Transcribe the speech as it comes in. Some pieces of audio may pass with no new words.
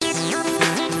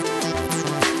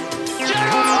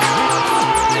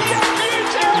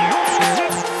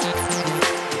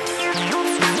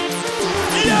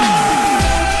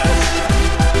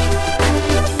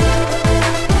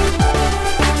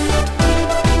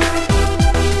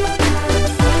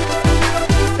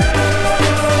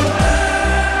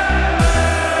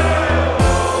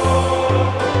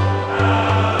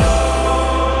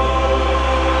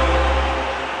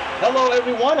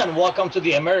welcome to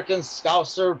the American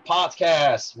Scouser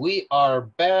podcast. We are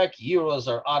back. Euros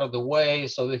are out of the way,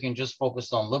 so we can just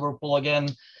focus on Liverpool again.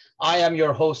 I am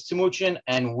your host, Timuchin,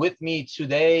 and with me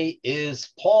today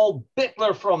is Paul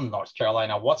Bickler from North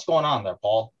Carolina. What's going on there,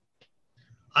 Paul?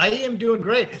 I am doing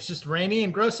great. It's just rainy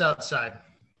and gross outside.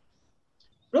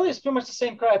 Really, it's pretty much the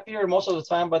same crap here most of the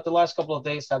time, but the last couple of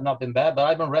days have not been bad. But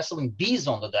I've been wrestling bees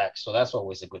on the deck, so that's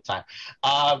always a good time.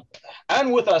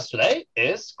 And with us today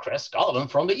is Chris Gollivan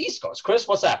from the East Coast. Chris,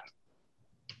 what's up?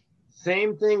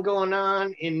 Same thing going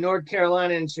on in North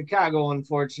Carolina and Chicago,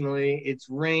 unfortunately. It's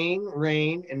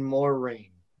rain, and more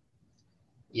rain.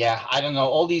 Yeah, I don't know.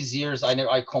 All these years,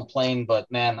 I complained,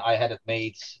 but man, I had it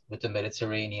made with the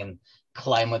Mediterranean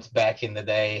climate back in the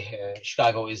day.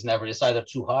 Chicago is never, it's either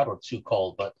too hot or too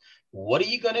cold, but what are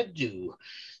you going to do?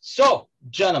 So,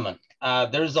 gentlemen,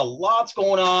 there's a lot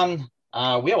going on.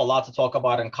 We have a lot to talk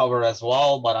about and cover as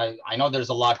well, but I know there's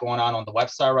a lot going on the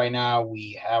website right now.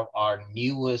 We have our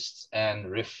newest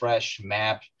and refreshed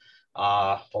map.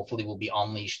 Hopefully will be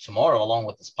unleashed tomorrow along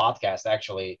with this podcast,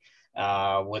 actually.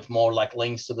 With more like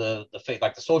links to the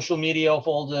social media of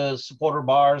all the supporter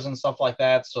bars and stuff like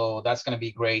that. So that's going to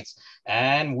be great.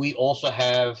 And we also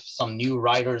have some new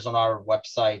writers on our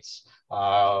websites.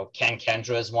 Ken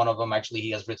Kendra is one of them. Actually,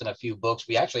 he has written a few books.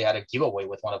 We actually had a giveaway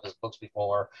with one of his books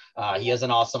before. He has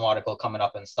an awesome article coming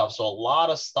up and stuff. So a lot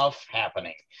of stuff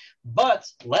happening. But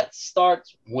let's start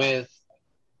with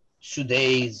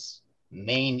today's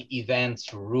main event,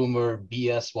 rumor,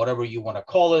 BS, whatever you want to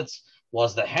call it.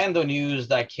 Was the Hendo news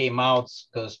that came out,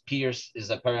 because Pierce is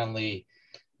apparently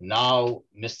now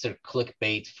Mr.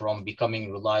 Clickbait from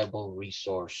becoming reliable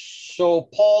resource. So,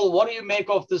 Paul, what do you make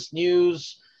of this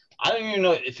news? I don't even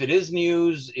know if it is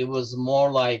news. It was more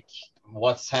like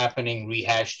what's happening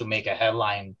rehashed to make a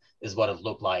headline is what it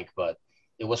looked like, but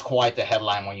it was quite the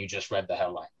headline when you just read the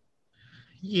headline.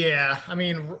 Yeah, I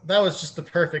mean, that was just the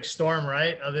perfect storm,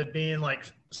 right? Of it being like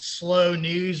slow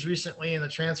news recently in the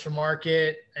transfer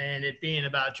market and it being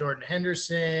about Jordan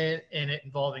Henderson and it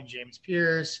involving James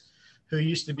Pierce, who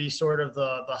used to be sort of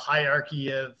the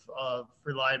hierarchy of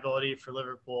reliability for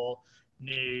Liverpool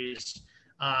news.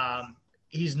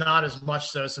 He's not as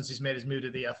much so since he's made his move to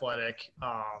the Athletic.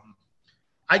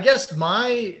 I guess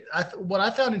what I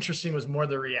found interesting was more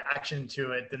the reaction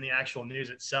to it than the actual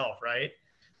news itself, right?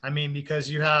 I mean, because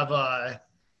you have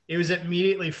it was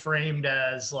immediately framed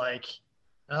as like,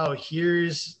 oh,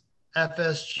 here's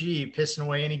FSG pissing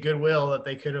away any goodwill that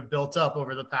they could have built up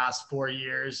over the past 4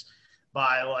 years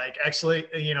by like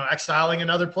exiling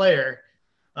another player.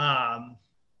 And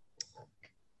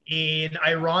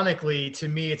ironically, to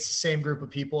me, it's the same group of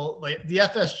people. Like the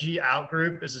FSG out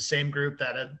group is the same group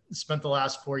that had spent the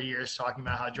last 4 years talking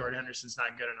about how Jordan Henderson's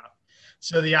not good enough.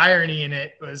 So the irony in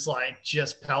it was like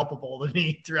just palpable to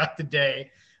me throughout the day.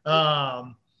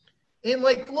 And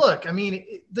like, look, I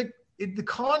mean, the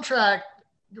contract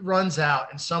runs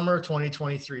out in summer of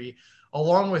 2023,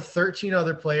 along with 13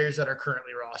 other players that are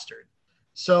currently rostered.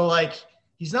 So like,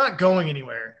 he's not going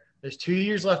anywhere. There's 2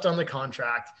 years left on the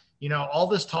contract. You know, all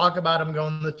this talk about him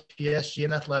going to PSG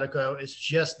and Atletico is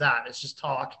just that. It's just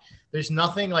talk. There's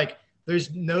nothing like, there's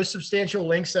no substantial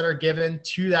links that are given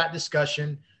to that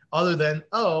discussion other than,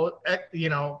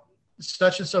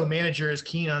 such and so manager is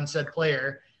keen on said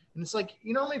player. And it's like,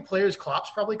 you know how many players Klopp's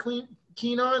probably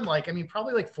keen on? Like, I mean,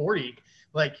 probably like 40.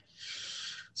 Like,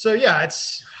 so yeah,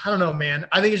 I don't know, man.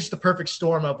 I think it's just the perfect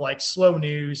storm of like slow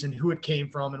news and who it came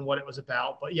from and what it was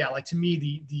about. But yeah, like to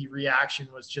me, the reaction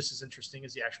was just as interesting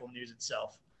as the actual news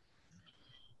itself.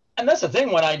 And that's the thing.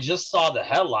 When I just saw the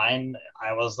headline,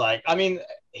 I was like, I mean,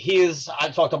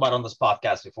 I've talked about on this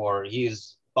podcast before.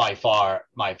 He's by far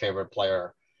my favorite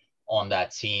player on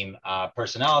that team,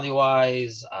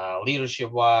 personality-wise,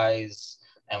 leadership-wise,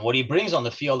 and what he brings on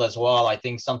the field as well. I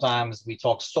think sometimes we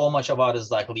talk so much about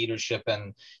his like leadership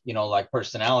and, like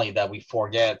personality that we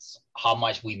forget how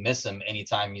much we miss him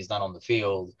anytime he's not on the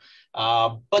field.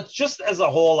 But just as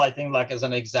a whole, I think like as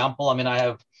an example, I mean, I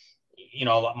have,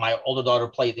 my older daughter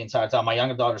played the entire time. My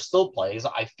younger daughter still plays.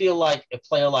 I feel like a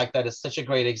player like that is such a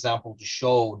great example to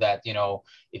show that,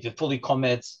 if you fully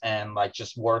commit and like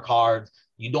just work hard,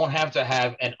 you don't have to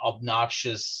have an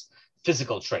obnoxious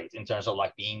physical trait in terms of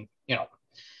like being,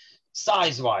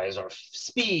 size-wise or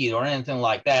speed or anything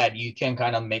like that. You can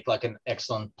kind of make like an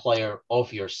excellent player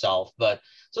of yourself. But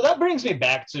so that brings me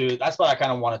back to, that's what I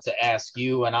kind of wanted to ask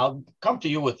you, and I'll come to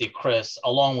you with you, Chris,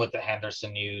 along with the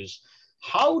Henderson news.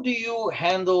 How do you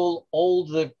handle all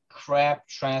the crap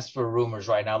transfer rumors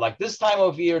right now? Like this time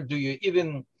of year, do you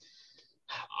even,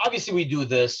 obviously we do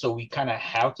this, so we kind of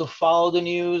have to follow the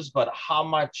news, but how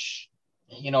much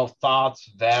thought,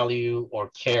 value, or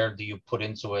care do you put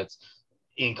into it,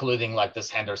 including like this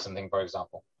Henderson thing, for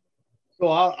example? So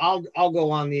I'll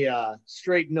go on the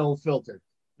straight no filter.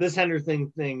 This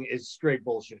Henderson thing is straight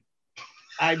bullshit.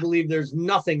 I believe there's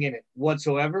nothing in it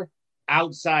whatsoever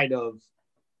outside of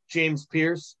James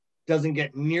Pierce doesn't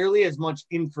get nearly as much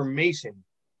information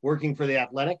working for the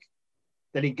Athletic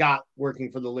that he got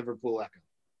working for the Liverpool Echo.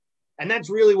 And that's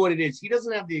really what it is. He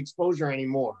doesn't have the exposure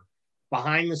anymore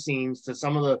behind the scenes to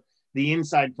some of the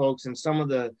inside folks and some of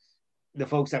the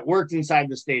folks that worked inside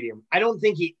the stadium. I don't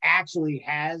think he actually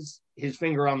has his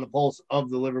finger on the pulse of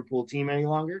the Liverpool team any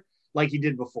longer like he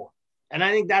did before. And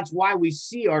I think that's why we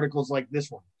see articles like this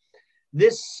one.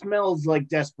 This smells like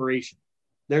desperation.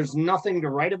 There's nothing to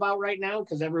write about right now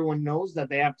because everyone knows that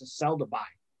they have to sell to buy.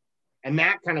 And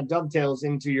that kind of dovetails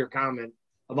into your comment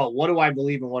about what do I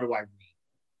believe and what do I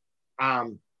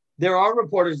read. There are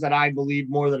reporters that I believe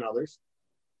more than others.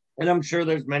 And I'm sure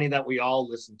there's many that we all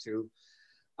listen to.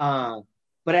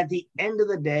 But at the end of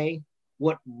the day,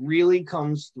 what really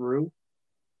comes through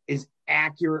is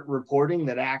accurate reporting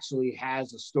that actually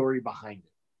has a story behind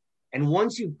it. And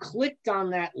once you clicked on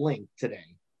that link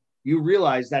today, you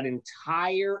realize that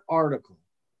entire article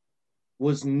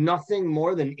was nothing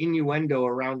more than innuendo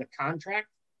around a contract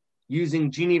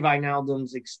using Gini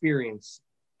Wijnaldum's experience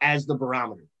as the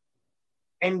barometer.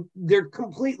 And they're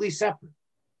completely separate.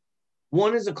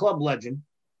 One is a club legend.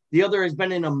 The other has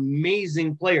been an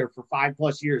amazing player for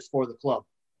 5+ years for the club.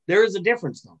 There is a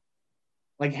difference, though.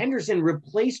 Like Henderson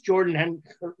replaced Gerrard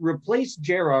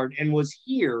and was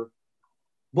here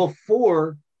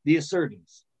before the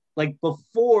Insurgents, like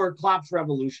before Klopp's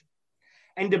revolution.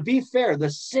 And to be fair, the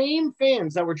same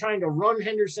fans that were trying to run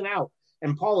Henderson out,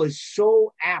 and Paul is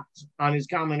so apt on his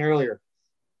comment earlier,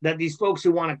 that these folks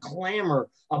who want to clamor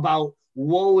about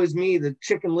woe is me, the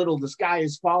Chicken Little, the sky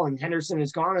is falling, Henderson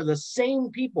is gone, are the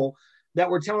same people that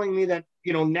were telling me that,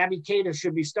 Naby Keita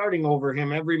should be starting over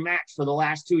him every match for the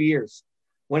last 2 years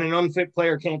when an unfit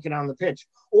player can't get on the pitch,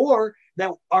 or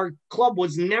that our club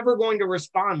was never going to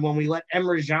respond when we let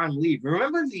Emre Can leave.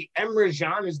 Remember, the Emre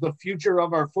Can is the future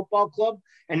of our football club,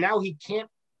 and now he can't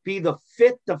be the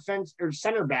fifth defense or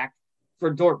center back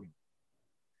for Dortmund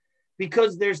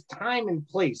because there's time and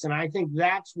place. And I think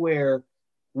that's where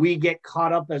we get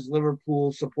caught up as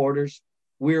Liverpool supporters.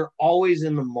 We're always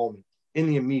in the moment, in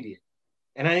the immediate.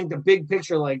 And I think the big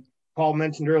picture, like Paul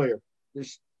mentioned earlier,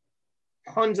 there's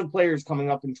tons of players coming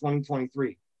up in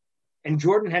 2023. And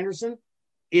Jordan Henderson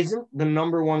isn't the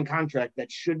number one contract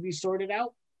that should be sorted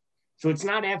out. So it's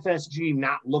not FSG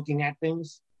not looking at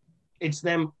things. It's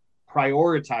them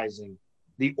prioritizing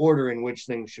the order in which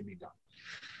things should be done.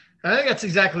 I think that's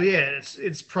exactly it.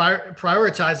 It's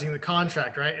prioritizing the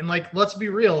contract, right? And let's be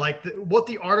real. What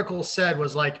the article said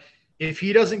was if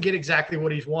he doesn't get exactly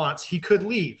what he wants, he could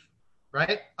leave,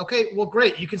 right? Okay, well,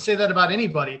 great. You can say that about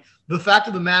anybody. The fact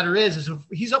of the matter is if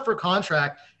he's up for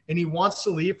contract and he wants to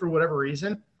leave for whatever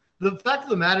reason, the fact of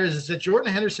the matter is that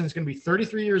Jordan Henderson is going to be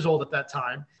 33 years old at that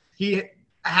time. He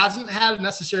hasn't had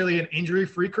necessarily an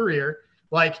injury-free career.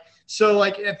 At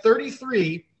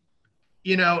 33,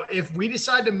 if we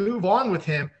decide to move on with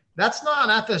him, that's not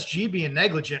an FSG being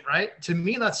negligent, right? To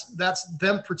me, that's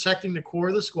them protecting the core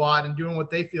of the squad and doing what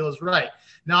they feel is right.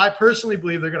 Now, I personally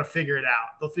believe they're going to figure it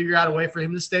out. They'll figure out a way for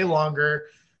him to stay longer,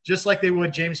 just like they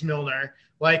would James Milner.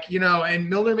 And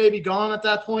Milner may be gone at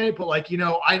that point, but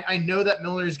I know that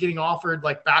Milner is getting offered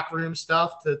backroom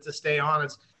stuff to stay on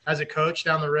as a coach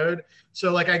down the road.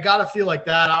 So I got to feel like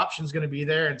that option is going to be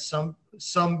there in some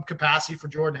capacity for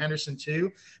Jordan Henderson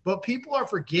too. But people are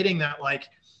forgetting that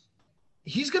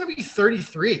he's going to be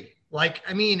 33.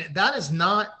 That is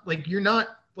not you're not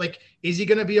is he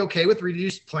going to be okay with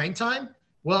reduced playing time?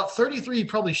 Well, at 33, he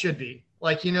probably should be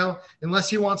unless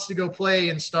he wants to go play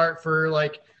and start for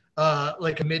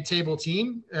a mid-table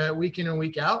team week in and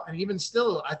week out. And even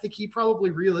still, I think he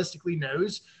probably realistically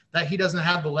knows that he doesn't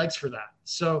have the legs for that.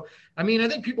 So, I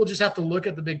think people just have to look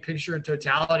at the big picture in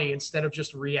totality instead of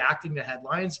just reacting to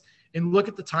headlines and look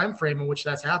at the time frame in which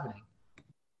that's happening.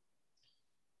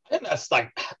 And that's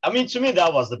to me,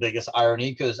 that was the biggest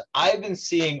irony because I've been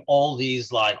seeing all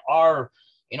these our,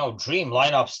 dream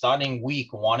lineup starting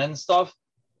week 1 and stuff.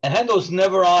 And Hendo's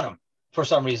never on him for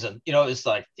some reason. It's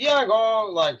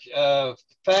Thiago,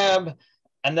 Fab,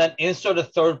 and then insert a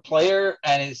third player.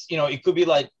 And it's, it could be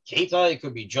Keita, it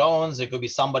could be Jones, it could be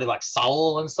somebody like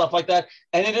Saul and stuff like that.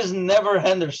 And it is never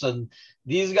Henderson.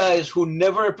 These guys who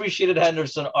never appreciated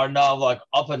Henderson are now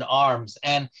up in arms.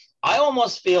 And I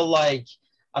almost feel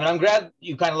I mean, I'm glad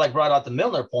you kind of like brought out the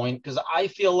Milner point, because I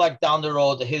feel like down the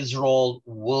road, his role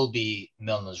will be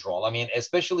Milner's role. I mean,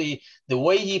 especially the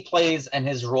way he plays, and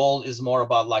his role is more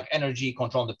about like energy,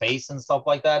 controlling the pace and stuff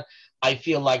like that. I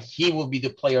feel like he will be the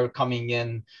player coming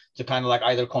in to kind of like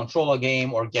either control a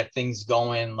game or get things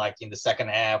going like in the second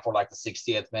half or like the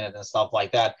 60th minute and stuff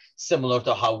like that, similar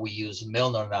to how we use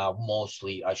Milner now,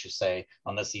 mostly, I should say,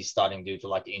 unless he's starting due to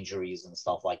like injuries and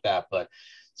stuff like that. But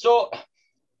so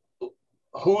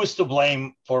who is to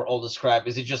blame for all this crap?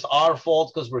 Is it just our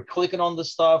fault because we're clicking on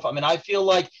this stuff? I mean, I feel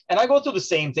like, and I go through the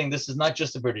same thing. This is not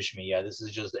just the British media. This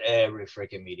is just every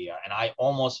freaking media. And I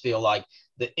almost feel like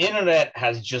the internet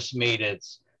has just made it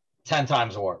 10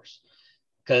 times worse.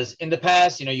 Because in the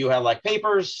past, you had like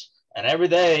papers, and every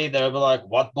day they'll be like,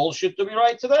 what bullshit do we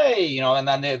write today? And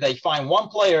then they find one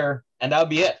player and that'll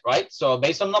be it, right? So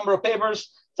based on number of papers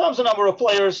times the number of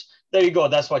players, there you go.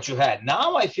 That's what you had.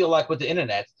 Now I feel like with the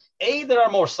internet, A, there are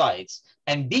more sites,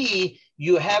 and B,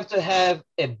 you have to have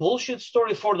a bullshit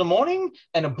story for the morning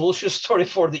and a bullshit story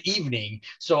for the evening.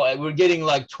 So we're getting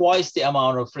like twice the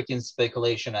amount of freaking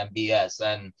speculation and BS.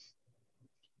 And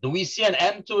do we see an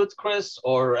end to it, Chris?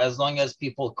 Or as long as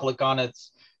people click on it,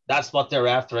 that's what they're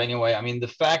after anyway? I mean, the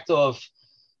fact of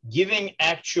giving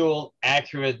actual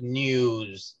accurate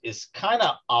news is kind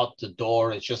of out the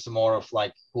door. It's just more of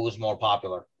like who's more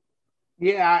popular.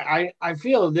 Yeah, I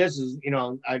feel this is,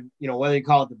 whether you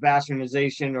call it the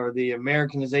bastardization or the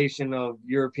Americanization of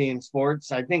European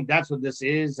sports, I think that's what this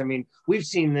is. I mean, we've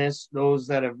seen this, those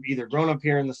that have either grown up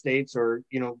here in the States or,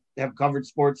 have covered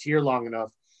sports here long enough.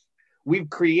 We've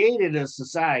created a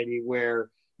society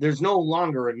where there's no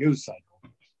longer a news cycle.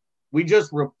 We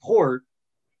just report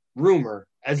rumor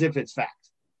as if it's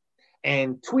fact.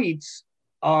 And tweets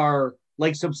are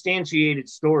like substantiated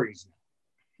stories.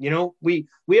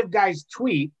 We have guys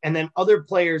tweet, and then other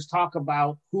players talk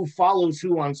about who follows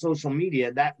who on social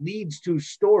media. That leads to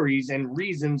stories and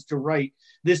reasons to write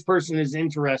this person is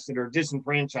interested or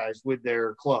disenfranchised with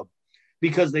their club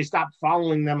because they stopped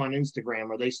following them on Instagram,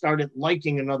 or they started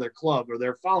liking another club, or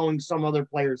they're following some other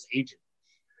player's agent.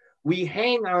 We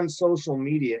hang on social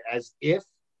media as if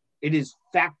it is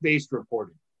fact-based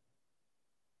reporting.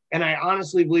 And I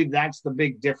honestly believe that's the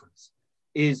big difference,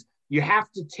 is you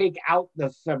have to take out the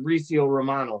Fabrizio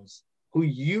Romanos who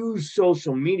use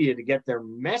social media to get their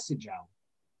message out,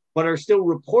 but are still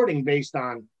reporting based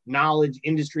on knowledge,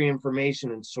 industry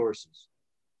information, and sources.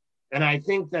 And I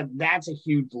think that that's a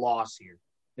huge loss here,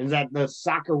 is that the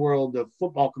soccer world, the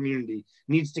football community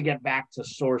needs to get back to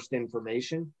sourced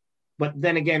information. But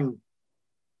then again,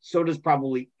 so does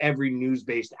probably every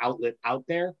news-based outlet out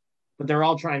there, but they're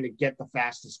all trying to get the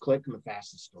fastest click and the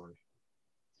fastest story.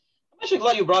 I'm actually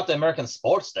glad you brought the American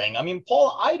sports thing. I mean,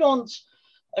 Paul, I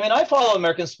follow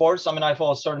American sports. I mean, I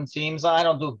follow certain teams. I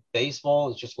don't do baseball.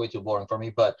 It's just way too boring for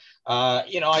me. But,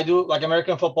 I do like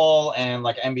American football and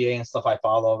like NBA and stuff I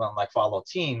follow, and like follow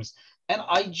teams. And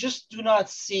I just do not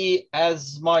see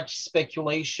as much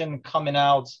speculation coming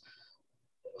out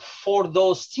for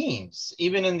those teams,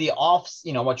 even in the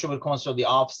what you would consider the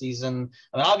off season.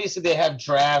 I mean, obviously they have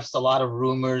drafts. A lot of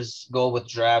rumors go with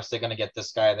drafts. They're going to get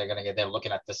this guy. They're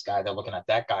looking at this guy. They're looking at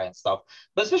that guy and stuff.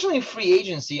 But especially in free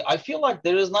agency, I feel like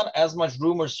there is not as much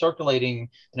rumors circulating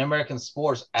in American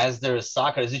sports as there is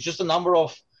soccer. Is it just a number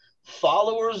of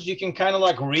followers you can kind of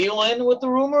like reel in with the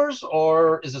rumors,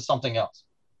 or is it something else?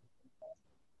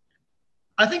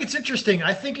 I think it's interesting.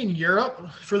 I think in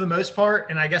Europe, for the most part,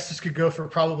 and I guess this could go for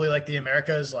probably like the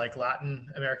Americas, like Latin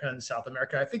America and South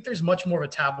America, I think there's much more of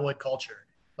a tabloid culture.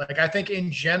 Like, I think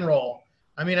in general,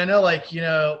 I mean, I know like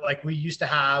we used to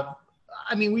have,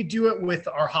 we do it with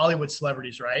our Hollywood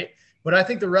celebrities, right? But I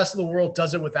think the rest of the world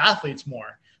does it with athletes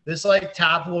more. This like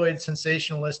tabloid,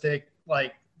 sensationalistic,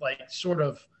 like sort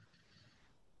of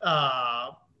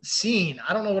scene.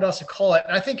 I don't know what else to call it.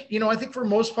 And I think for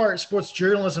most part, sports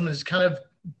journalism is kind of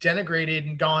denigrated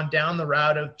and gone down the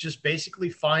route of just basically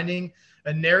finding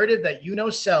a narrative that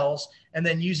sells, and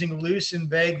then using loose and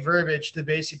vague verbiage to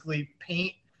basically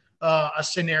paint a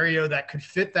scenario that could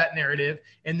fit that narrative.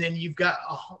 And then you've got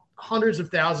hundreds of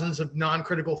thousands of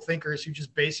non-critical thinkers who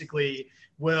just basically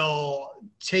will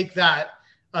take that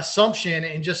assumption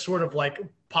and just sort of like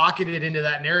pocket it into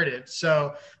that narrative.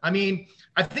 So, I think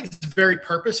it's very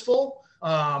purposeful,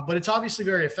 but it's obviously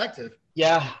very effective.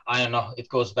 Yeah, I don't know. It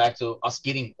goes back to us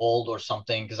getting old or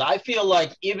something, because I feel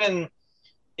like even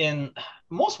in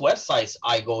most websites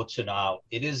I go to now,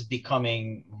 it is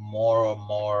becoming more and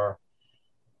more,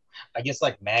 I guess,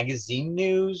 like magazine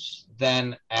news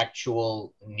than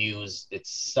actual news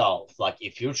itself. Like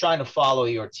if you're trying to follow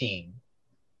your team,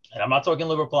 and I'm not talking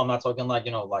Liverpool, I'm not talking like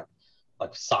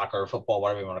like soccer, football,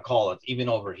 whatever you want to call it. Even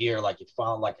over here, like you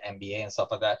found like NBA and stuff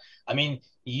like that. I mean,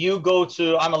 you go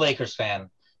to, I'm a Lakers fan.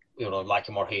 You know, like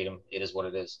him or hate him, it is what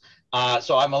it is.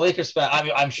 So I'm a Lakers fan. I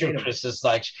mean, I'm sure Chris is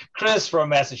like, Chris from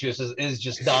Massachusetts is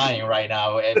just dying right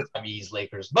now every time he's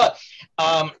Lakers. But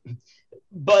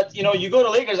you know, you go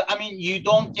to Lakers. I mean, you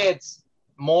don't get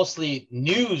mostly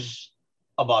news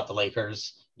about the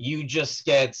Lakers. You just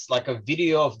get like a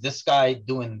video of this guy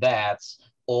doing that,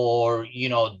 or you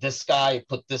know, this guy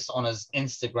put this on his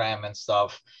Instagram and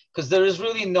stuff. Because there is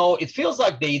really no. It feels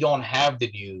like they don't have the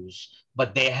news,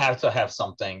 but they have to have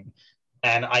something.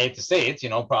 And I hate to say it, you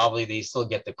know, probably they still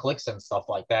get the clicks and stuff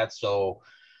like that. So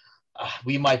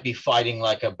we might be fighting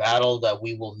like a battle that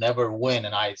we will never win.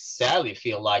 And I sadly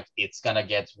feel like it's going to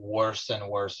get worse and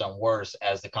worse and worse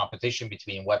as the competition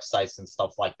between websites and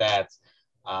stuff like that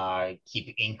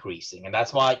keep increasing. And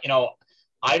that's why, you know,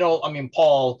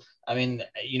 Paul,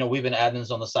 you know, we've been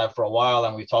admins on the site for a while,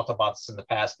 and we talked about this in the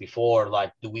past before.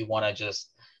 Like, do we want to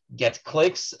just get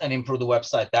clicks and improve the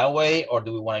website that way? Or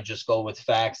do we want to just go with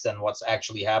facts and what's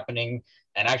actually happening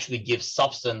and actually give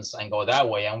substance and go that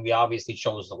way? And we obviously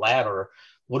chose the latter.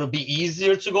 Would it be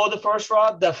easier to go the first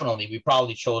route? Definitely. We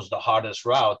probably chose the hardest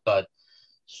route, but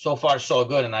so far so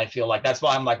good. And I feel like that's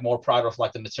why I'm like more proud of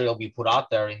like the material we put out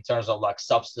there in terms of like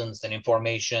substance and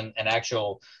information and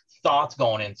actual thought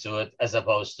going into it, as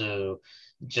opposed to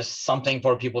just something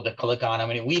for people to click on. I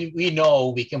mean, we know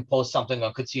we can post something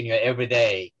on Coutinho every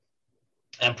day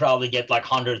and probably get like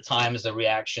 100 times the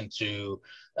reaction to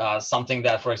something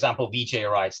that, for example, VJ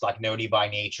writes, like nerdy by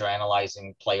nature,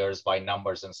 analyzing players by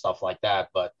numbers and stuff like that.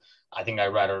 But I think I'd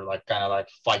rather like kind of like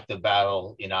fight the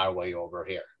battle in our way over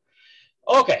here.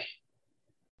 Okay.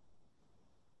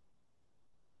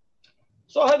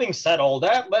 So having said all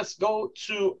that, let's go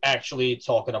to actually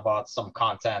talking about some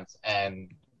content and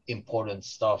important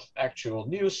stuff, actual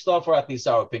news stuff, or at least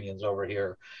our opinions over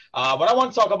here. What I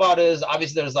want to talk about is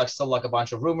obviously there's like still like a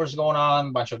bunch of rumors going on,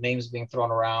 a bunch of names being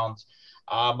thrown around.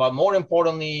 But more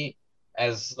importantly,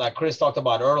 as like Chris talked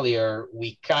about earlier,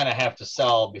 we kind of have to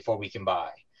sell before we can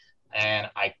buy. And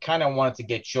I kind of wanted to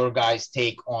get your guys'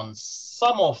 take on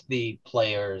some of the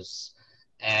players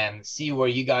and see where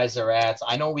you guys are at.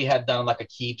 I know we had done like a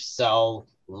keep, sell,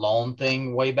 loan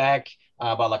thing way back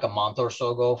about like a month or so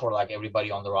ago for like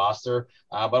everybody on the roster.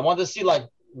 But I wanted to see like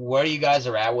where you guys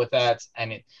are at with that.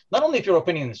 And not only if your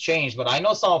opinion has changed, but I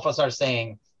know some of us are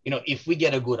saying, you know, if we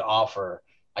get a good offer,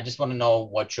 I just want to know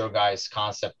what your guys'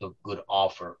 concept of good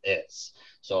offer is.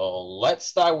 So let's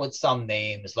start with some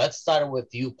names. Let's start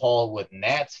with you, Paul, with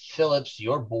Nat Phillips,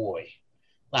 your boy.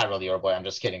 Not really your boy, I'm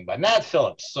just kidding, but Nat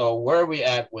Phillips. So where are we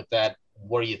at with that?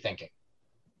 What are you thinking?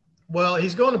 Well,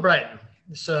 he's going to Brighton.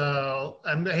 So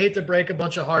I hate to break a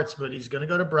bunch of hearts, but he's going to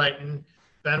go to Brighton.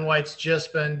 Ben White's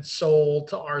just been sold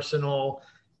to Arsenal,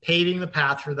 paving the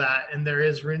path for that. And there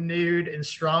is renewed and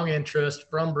strong interest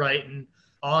from Brighton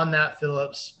on Nat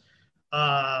Phillips.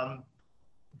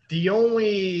 The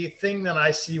only thing that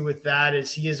I see with that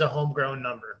is he is a homegrown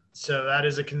number. So that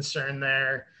is a concern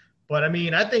there. But I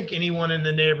mean, I think anywhere in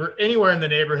the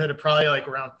neighborhood of probably like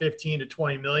around 15 to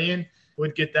 20 million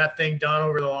would get that thing done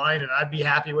over the line, and I'd be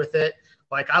happy with it.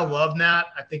 Like, I love Nat.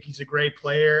 I think he's a great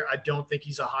player. I don't think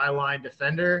he's a high line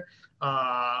defender.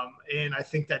 And I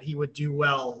think that he would do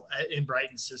well in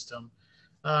Brighton's system.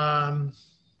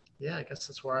 Yeah, I guess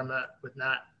that's where I'm at with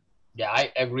Nat. Yeah,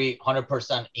 I agree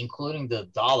 100%, including the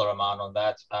dollar amount on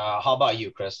that. How about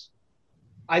you, Chris?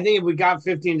 I think if we got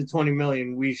 15 to 20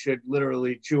 million, we should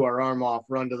literally chew our arm off,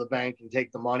 run to the bank, and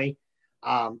take the money.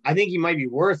 I think he might be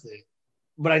worth it,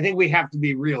 but I think we have to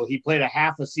be real. He played a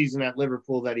half a season at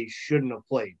Liverpool that he shouldn't have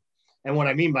played. And what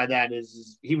I mean by that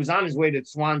is he was on his way to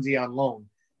Swansea on loan,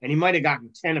 and he might have gotten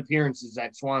 10 appearances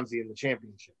at Swansea in the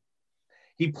Championship.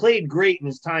 He played great in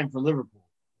his time for Liverpool.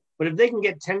 But if they can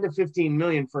get 10 to 15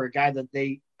 million for a guy that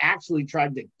they actually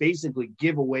tried to basically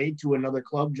give away to another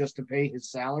club just to pay his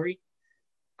salary,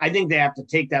 I think they have to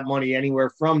take that money anywhere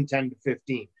from 10 to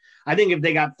 15. I think if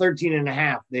they got 13 and a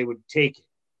half, they would take it,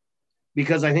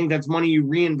 because I think that's money you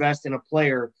reinvest in a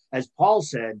player, as Paul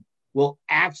said, will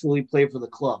actually play for the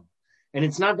club. And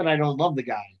it's not that I don't love the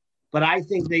guy, but I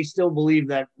think they still believe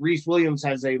that Reece Williams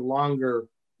has a longer,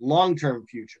 long-term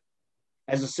future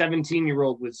as a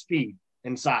 17-year-old with speed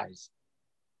and size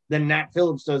than Nat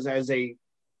Phillips does as a,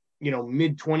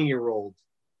 mid 20-year-old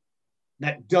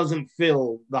that doesn't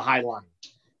fill the high line.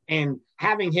 And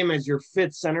having him as your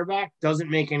fifth center back doesn't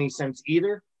make any sense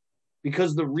either,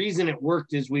 because the reason it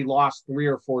worked is we lost 3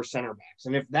 or 4 center backs.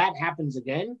 And if that happens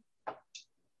again,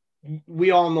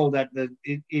 we all know that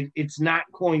it's not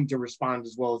going to respond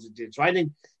as well as it did. So I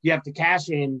think you have to cash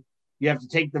in, you have to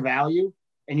take the value,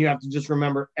 and you have to just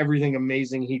remember everything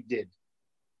amazing he did,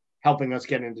 helping us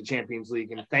get into Champions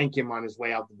League, and thank him on his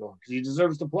way out the door because he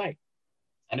deserves to play.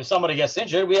 And if somebody gets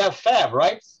injured, we have Fab,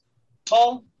 right?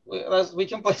 Paul, we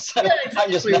can play center. Yeah,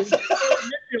 exactly.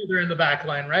 Midfielder in the back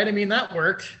line, right? I mean, that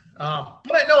worked.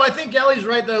 But no, I think Galley's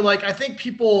right though. Like, I think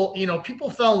people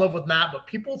fell in love with Matt, but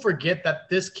people forget that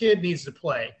this kid needs to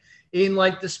play. And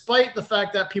like, despite the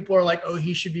fact that people are like, oh,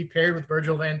 he should be paired with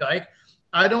Virgil van Dijk,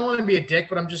 I don't want to be a dick,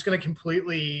 but I'm just going to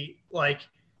completely like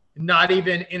not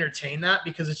even entertain that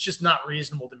because it's just not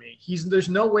reasonable to me. There's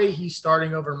no way he's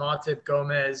starting over Matip,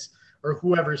 Gomez, or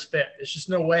whoever's fit. It's just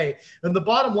no way. And the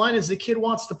bottom line is the kid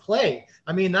wants to play.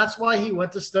 I mean, that's why he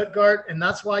went to Stuttgart, and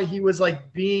that's why he was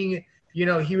like being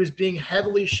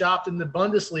heavily shopped in the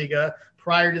Bundesliga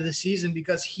prior to the season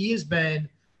because he's been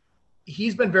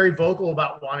very vocal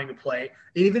about wanting to play.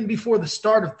 And even before the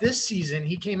start of this season,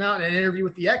 he came out in an interview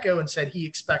with the Echo and said he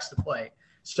expects to play.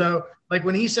 So, like,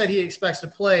 when he said he expects to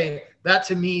play, that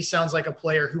to me sounds like a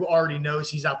player who already knows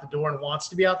he's out the door and wants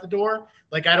to be out the door.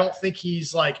 Like, I don't think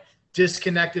he's, like,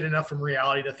 disconnected enough from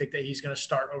reality to think that he's going to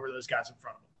start over those guys in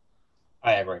front of him.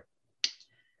 I agree.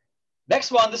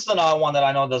 Next one, this is another one that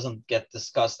I know doesn't get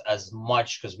discussed as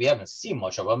much because we haven't seen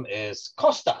much of him, is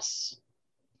Kostas,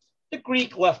 the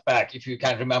Greek left back, if you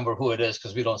can remember who it is,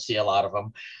 because we don't see a lot of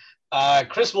them.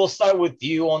 Chris, we'll start with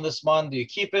you on this one. Do you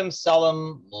keep him, sell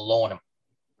him, loan him?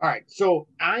 All right. So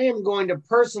I am going to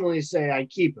personally say I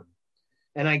keep him.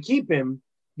 And I keep him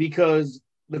because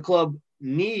the club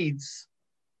needs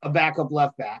a backup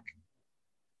left back.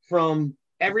 From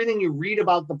everything you read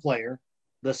about the player,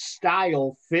 the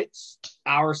style fits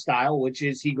our style, which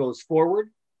is he goes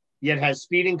forward, yet has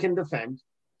speed and can defend.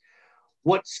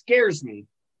 What scares me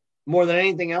more than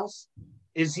anything else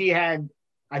is he had,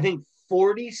 I think,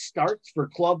 40 starts for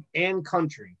club and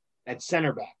country at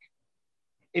center back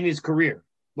in his career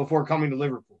before coming to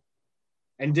Liverpool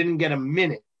and didn't get a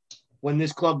minute when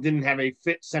this club didn't have a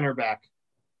fit center back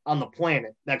on the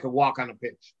planet that could walk on a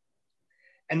pitch.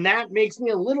 And that makes me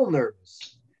a little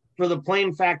nervous for the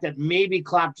plain fact that maybe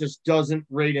Klopp just doesn't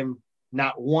rate him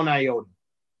not one iota.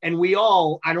 And we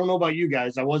all, I don't know about you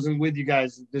guys, I wasn't with you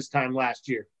guys this time last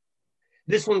year.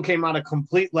 This one came out of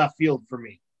complete left field for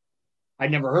me.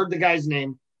 I'd never heard the guy's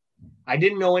name. I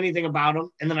didn't know anything about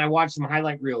him. And then I watched some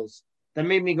highlight reels that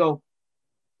made me go,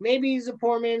 maybe he's a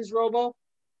poor man's Robo,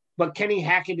 but can he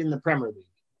hack it in the Premier League?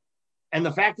 And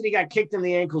the fact that he got kicked in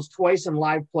the ankles twice in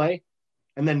live play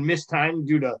and then missed time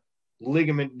due to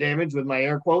ligament damage with my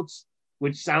air quotes,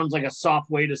 which sounds like a soft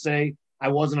way to say I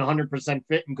wasn't 100%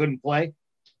 fit and couldn't play.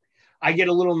 I get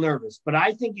a little nervous, but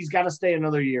I think he's got to stay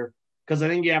another year because I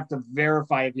think you have to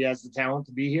verify if he has the talent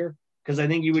to be here, because I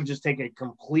think you would just take a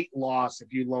complete loss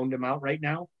if you loaned him out right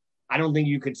now. I don't think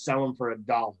you could sell him for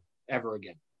 $1 ever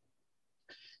again.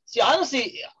 See,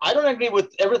 honestly, I don't agree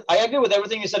with I agree with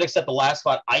everything you said except the last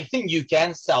part. I think you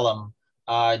can sell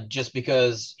him just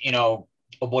because,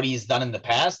 of what he's done in the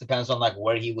past. Depends on like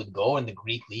where he would go in the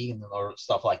Greek league or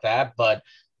stuff like that. But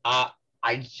I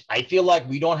feel like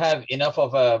we don't have enough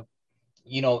of a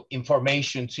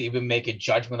information to even make a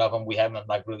judgment of him. We haven't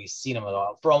like really seen him at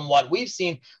all. From what we've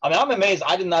seen, I mean, I'm amazed.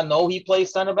 I did not know he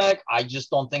plays center back. I just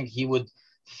don't think he would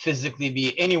physically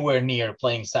be anywhere near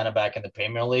playing center back in the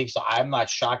Premier League. So I'm not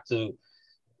shocked to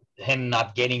him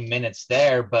not getting minutes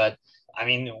there. But I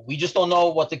mean, we just don't know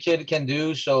what the kid can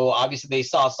do. So obviously they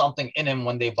saw something in him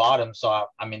when they bought him. So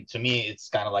I mean, to me, it's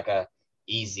kind of like a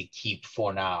easy keep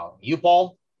for now. You,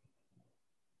 Paul?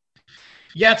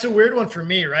 Yeah, it's a weird one for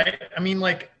me, right? I mean,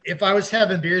 like, if I was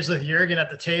having beers with Jurgen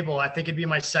at the table, I think it'd be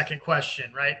my second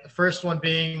question, right? The first one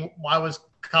being, why was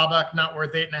Kabak not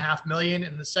worth $8.5 million?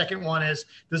 And the second one is,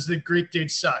 does the Greek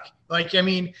dude suck? Like, I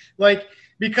mean, like,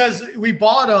 because we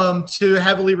bought him to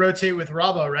heavily rotate with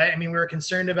Robbo, right? I mean, we were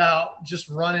concerned about just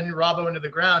running Robbo into the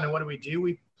ground. And what do?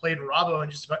 We played Robbo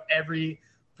in just about every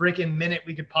freaking minute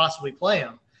we could possibly play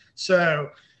him. So,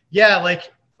 yeah,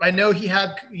 like, I know he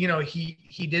had,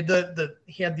 he did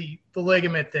he had the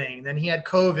ligament thing, then he had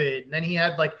COVID, and then he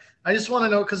had like, I just want to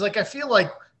know, because like, I feel like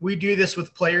we do this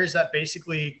with players that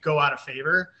basically go out of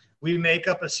favor. We make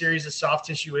up a series of soft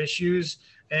tissue issues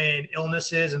and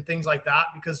illnesses and things like that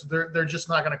because they're just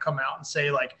not going to come out and say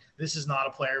like, this is not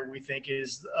a player we think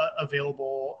is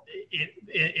available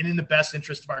in the best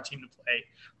interest of our team to play,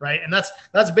 right? And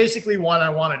that's basically what I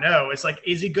want to know. It's like,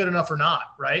 is he good enough or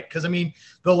not, right? Because I mean,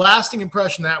 the lasting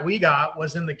impression that we got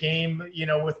was in the game,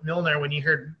 with Milner, when you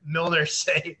heard Milner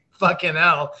say fucking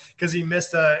hell because he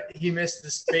missed the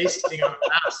spacing on the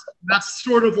pass. That's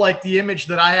sort of like the image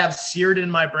that I have seared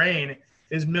in my brain.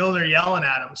 is Milner yelling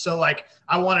at him. So like,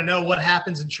 I want to know what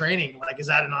happens in training. Like, is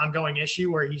that an ongoing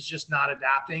issue where he's just not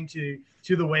adapting to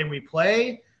the way we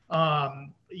play?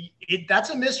 That's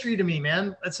a mystery to me,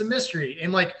 man. That's a mystery.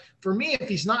 And like, for me, if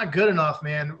he's not good enough,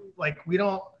 man, like you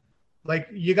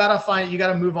got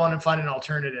to move on and find an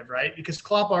alternative, right? Because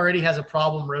Klopp already has a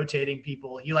problem rotating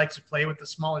people. He likes to play with the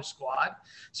smaller squad.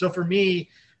 So for me,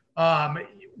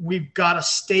 we've got a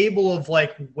stable of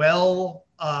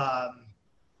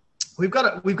we've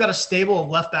got a stable of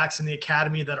left backs in the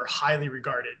academy that are highly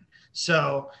regarded.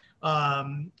 So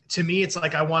to me, it's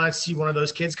like I want to see one of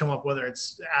those kids come up, whether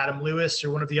it's Adam Lewis or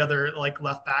one of the other like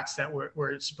left backs that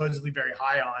we're supposedly very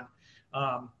high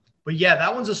on. But yeah,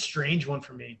 that one's a strange one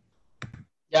for me.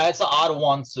 Yeah, it's an odd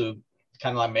one to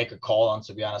kind of like make a call on,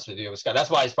 to be honest with you. That's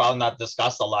why it's probably not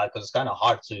discussed a lot, because it's kind of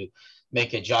hard to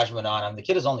make a judgment on him. The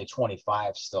kid is only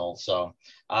 25 still, so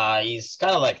he's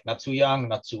kind of like not too young,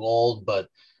 not too old, but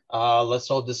let's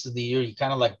hope this is the year he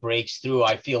kind of like breaks through.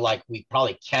 I feel like we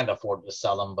probably can't afford to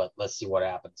sell him, but let's see what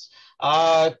happens.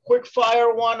 Quick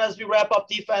fire one as we wrap up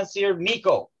defense here.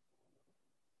 Nico.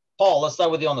 Paul, let's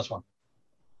start with you on this one.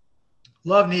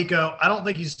 Love Nico. I don't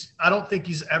think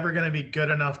he's ever going to be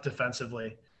good enough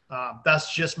defensively.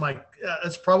 That's just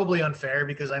it's probably unfair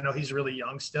because I know he's really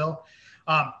young still.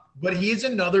 But he's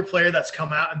another player that's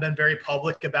come out and been very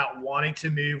public about wanting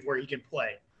to move where he can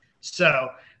play. So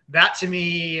that to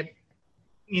me,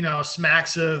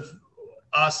 smacks of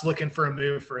us looking for a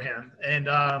move for him. And,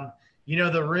 the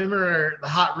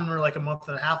hot rumor like a month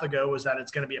and a half ago was that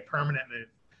it's going to be a permanent move.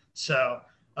 So,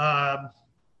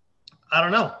 I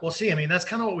don't know. We'll see. I mean, that's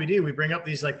kind of what we do. We bring up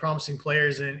these like promising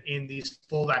players in these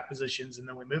fullback positions, and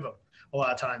then we move them a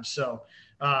lot of times. So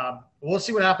we'll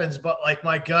see what happens. But like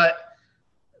my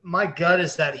gut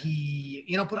is that he,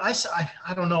 but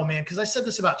I don't know, man, because I said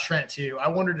this about Trent too. I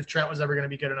wondered if Trent was ever going to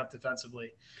be good enough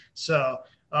defensively. So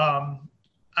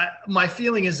my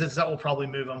feeling is that will probably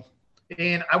move him.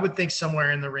 And I would think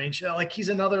somewhere in the range, like he's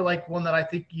another like one that I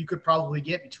think you could probably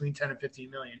get between 10 and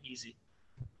 15 million easy.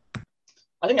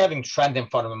 I think having Trent in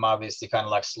front of him obviously kind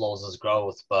of like slows his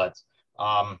growth, but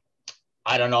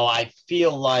I don't know. I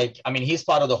feel like, he's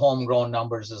part of the homegrown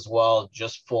numbers as well.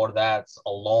 Just for that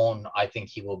alone, I think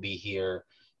he will be here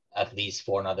at least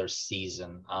for another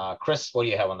season. Chris, what do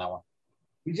you have on that one?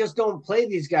 We just don't play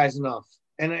these guys enough.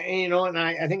 And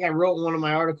I think I wrote in one of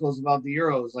my articles about the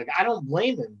Euros, like, I don't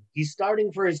blame him. He's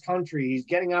starting for his country. He's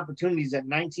getting opportunities at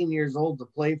 19 years old to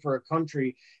play for a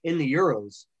country in the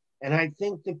Euros. And I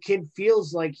think the kid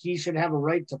feels like he should have a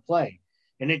right to play.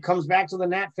 And it comes back to the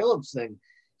Nat Phillips thing.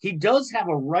 He does have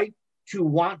a right to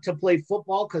want to play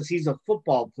football because he's a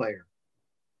football player.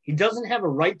 He doesn't have a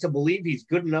right to believe he's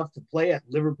good enough to play at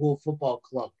Liverpool Football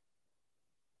Club.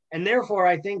 And therefore,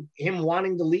 I think him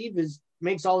wanting to leave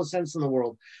makes all the sense in the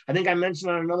world. I think I mentioned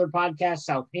on another podcast,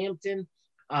 Southampton.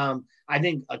 I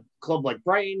think a club like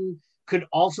Brighton could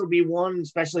also be one,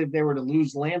 especially if they were to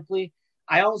lose Lampley.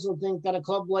 I also think that a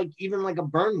club even like a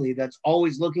Burnley that's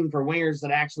always looking for wingers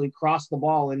that actually cross the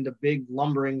ball into big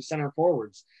lumbering center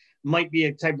forwards might be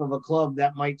a type of a club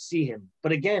that might see him.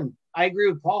 But again, I agree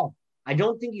with Paul. I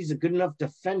don't think he's a good enough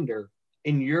defender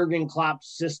in Jurgen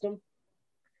Klopp's system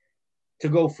to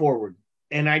go forward.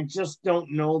 And I just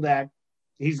don't know that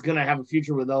he's going to have a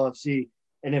future with LFC.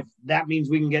 And if that means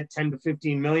we can get 10 to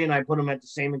 15 million, I put him at the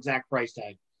same exact price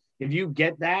tag. If you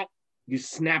get that, you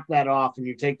snap that off and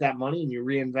you take that money and you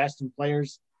reinvest in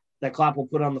players that Klopp will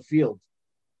put on the field.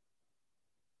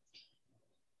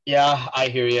 Yeah, I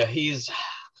hear you. He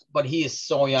is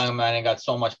so young, man, and got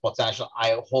so much potential.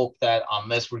 I hope that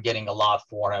unless we're getting a lot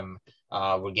for him,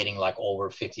 we're getting like over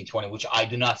 50-20, which I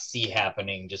do not see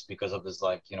happening just because of his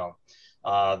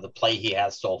the play he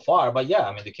has so far. But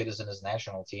yeah, the kid is in his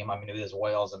national team. It is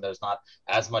Wales and there's not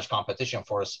as much competition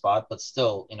for a spot, but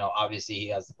still, obviously he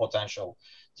has the potential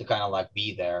to kind of like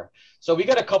be there. So we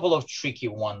got a couple of tricky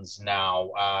ones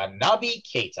now. Naby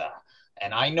Keita.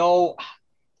 And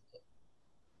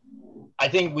I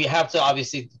think we have to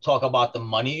obviously talk about the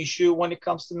money issue when it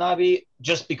comes to Naby.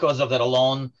 Just because of that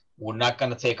alone, we're not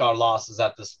going to take our losses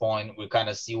at this point. We kind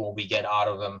of see what we get out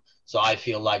of him. So I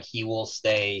feel like he will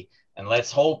stay. And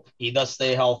let's hope he does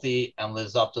stay healthy and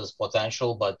lives up to his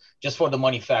potential. But just for the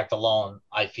money fact alone,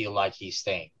 I feel like he's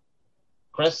staying.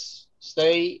 Chris,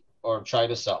 stay or try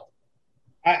to sell?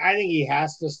 I think he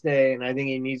has to stay, and I think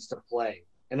he needs to play.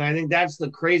 And I think that's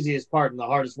the craziest part and the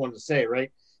hardest one to say,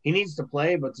 right? He needs to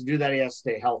play, but to do that, he has to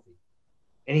stay healthy.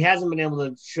 And he hasn't been able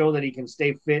to show that he can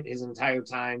stay fit his entire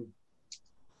time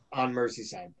on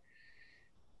Merseyside.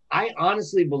 I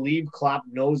honestly believe Klopp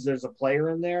knows there's a player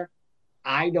in there.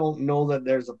 I don't know that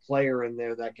there's a player in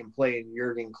there that can play in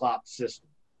Jurgen Klopp's system.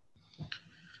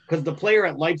 because the player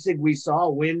at Leipzig we saw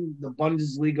win the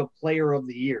Bundesliga Player of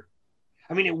the Year.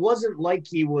 I mean, it wasn't like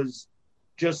he was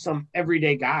just some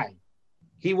everyday guy.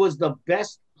 He was the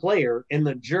best player in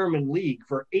the German league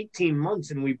for 18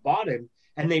 months, and we bought him,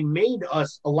 and they made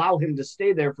us allow him to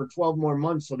stay there for 12 more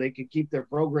months so they could keep their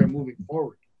program moving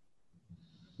forward.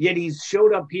 Yet he's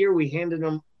showed up here. We handed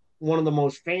him one of the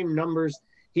most famed numbers.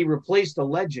 He replaced a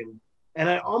legend, and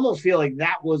I almost feel like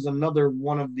that was another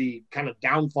one of the kind of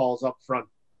downfalls up front.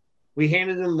 We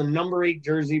handed him the number 8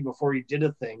 jersey before he did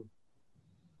a thing.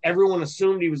 Everyone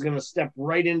assumed he was going to step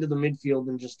right into the midfield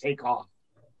and just take off.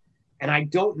 And I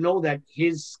don't know that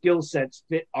his skill sets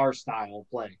fit our style of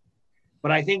play.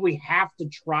 But I think we have to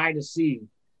try to see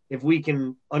if we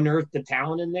can unearth the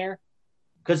talent in there,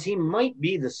 because he might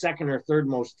be the second or third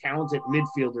most talented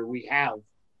midfielder we have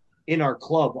in our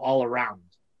club all around.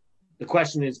 The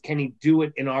question is, can he do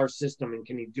it in our system, and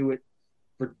can he do it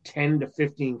for 10 to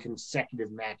 15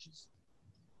 consecutive matches?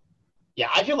 Yeah,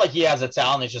 I feel like he has a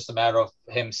talent. It's just a matter of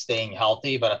him staying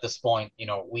healthy. But at this point,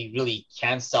 we really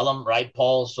can't sell him, right,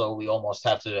 Paul? So we almost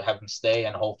have to have him stay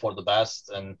and hope for the best.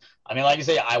 And I mean, like you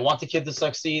say, I want the kid to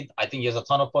succeed. I think he has a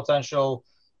ton of potential.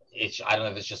 I don't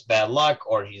know if it's just bad luck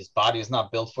or his body is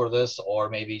not built for this, or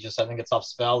maybe he's just having a tough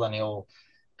spell and he'll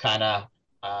kind of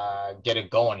get it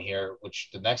going here, which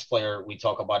the next player we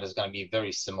talk about is going to be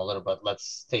very similar, but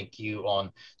let's take you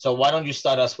on. So why don't you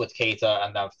start us with Keita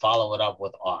and then follow it up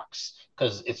with Ox,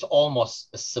 because it's almost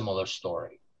a similar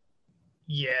story.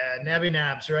 Yeah, Nabby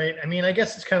Nabs, right? I mean, I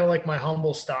guess it's kind of like my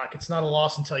humble stock. It's not a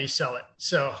loss until you sell it.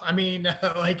 So, I mean,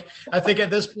 like, I think at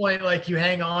this point, like, you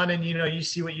hang on and, you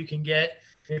see what you can get.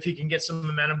 If he can get some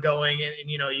momentum going and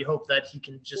you hope that he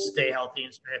can just stay healthy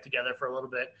and stay together for a little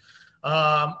bit.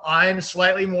 I'm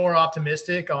slightly more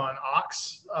optimistic on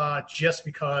Ox just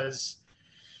because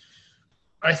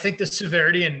I think the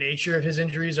severity and nature of his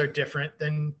injuries are different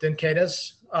than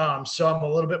Keita's. So I'm a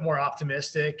little bit more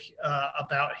optimistic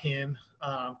about him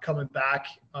coming back.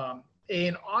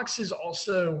 And Ox is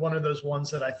also one of those ones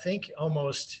that I think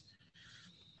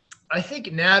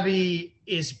Nabby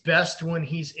is best when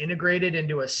he's integrated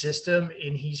into a system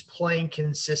and he's playing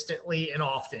consistently and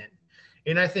often.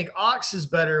 And I think Ox is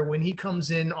better when he comes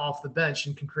in off the bench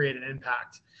and can create an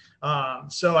impact.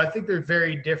 So I think they're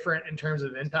very different in terms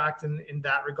of impact in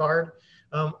that regard.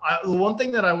 The one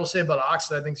thing that I will say about Ox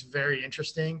that I think is very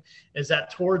interesting is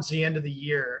that towards the end of the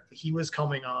year, he was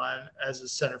coming on as a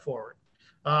center forward.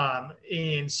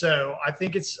 And so I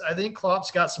think Klopp's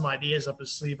got some ideas up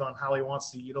his sleeve on how he wants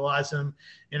to utilize him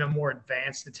in a more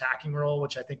advanced attacking role,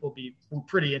 which I think will be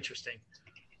pretty interesting.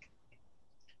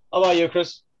 How about you,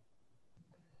 Chris?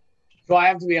 So I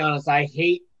have to be honest. I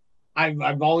hate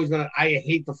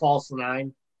the false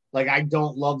nine. Like, I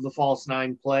don't love the false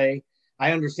nine play.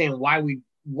 I understand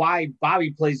why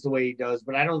Bobby plays the way he does,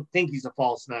 but I don't think he's a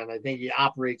false nine. I think he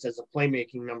operates as a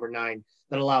playmaking number 9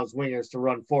 that allows wingers to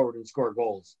run forward and score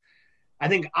goals. I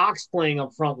think Ox playing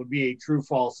up front would be a true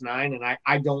false nine, and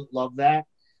I don't love that.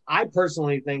 I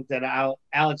personally think that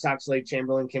Alex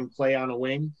Oxlade-Chamberlain can play on a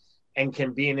wing and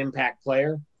can be an impact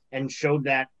player, and showed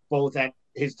that both at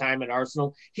his time at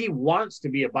Arsenal. He wants to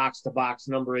be a box-to-box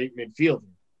number 8 midfielder.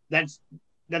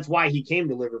 That's why he came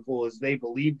to Liverpool, is they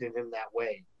believed in him that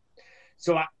way.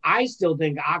 So I still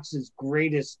think Ox's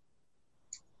greatest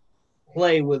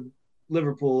play with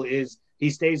Liverpool is he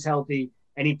stays healthy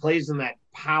and he plays in that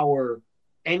power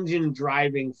engine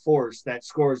driving force that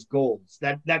scores goals.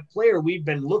 That player we've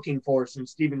been looking for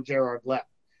since Steven Gerrard left,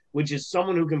 which is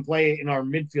someone who can play in our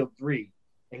midfield 3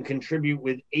 and contribute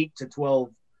with 8 to 12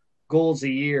 goals a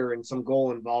year and some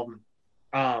goal involvement.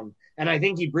 And I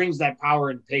think he brings that power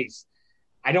and pace.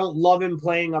 I don't love him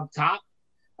playing up top,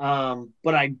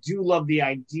 but I do love the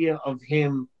idea of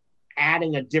him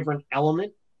adding a different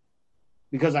element,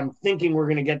 because I'm thinking we're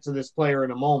going to get to this player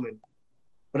in a moment,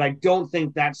 but I don't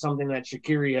think that's something that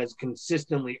Shaqiri has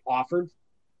consistently offered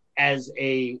as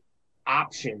a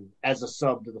option as a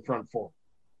sub to the front 4.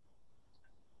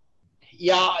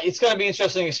 Yeah, it's going to be an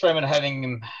interesting experiment having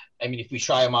him. I mean, if we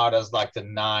try him out as like the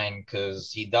 9,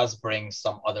 because he does bring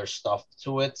some other stuff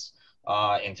to it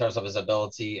in terms of his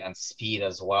ability and speed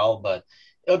as well. But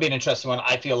it'll be an interesting one.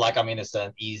 I feel like, it's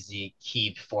an easy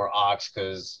keep for Ox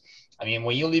because I mean,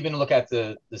 when you even look at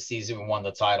the season we won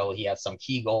the title, he had some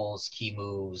key goals, key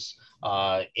moves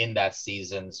in that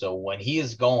season. So when he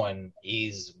is going,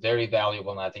 he's very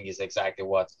valuable, and I think he's exactly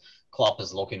what Klopp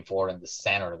is looking for in the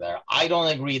center there. I don't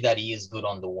agree that he is good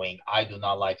on the wing. I do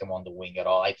not like him on the wing at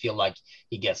all. I feel like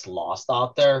he gets lost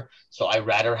out there. So I'd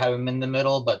rather have him in the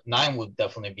middle, but 9 would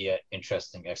definitely be an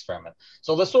interesting experiment.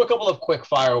 So let's do a couple of quick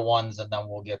fire ones, and then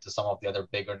we'll get to some of the other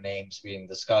bigger names being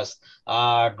discussed.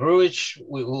 Grujic,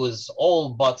 who is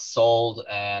all but sold,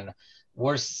 and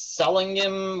we're selling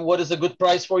him. What is a good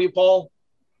price for you, Paul?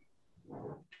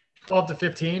 12 to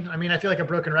 15. I mean, I feel like a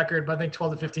broken record, but I think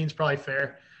 12 to 15 is probably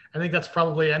fair. I think that's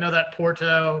probably – I know that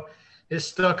Porto is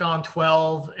stuck on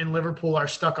 12 and Liverpool are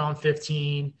stuck on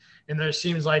 15. And there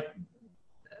seems like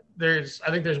I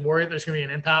think there's worry there's going to be an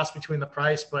impasse between the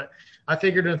price. But I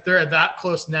figured if they're that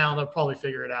close now, they'll probably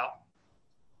figure it out.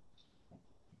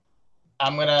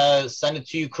 I'm going to send it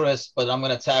to you, Chris, but I'm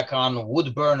going to tack on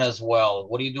Woodburn as well.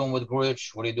 What are you doing with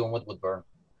Grujic? What are you doing with Woodburn?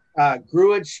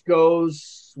 Grujic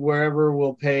goes wherever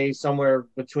we'll pay, somewhere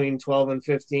between 12 and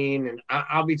 15. And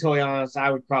I'll be totally honest, I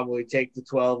would probably take the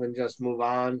 12 and just move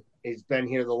on. He's been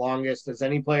here the longest as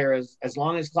any player, as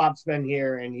long as Klopp's been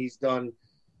here, and he's done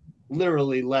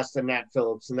literally less than Nat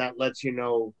Phillips. And that lets you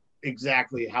know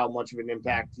exactly how much of an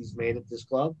impact he's made at this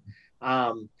club.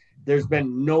 There's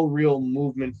been no real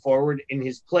movement forward in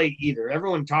his play either.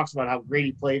 Everyone talks about how great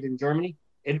he played in Germany.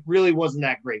 It really wasn't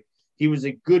that great. He was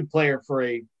a good player for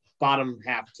a bottom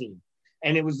half team.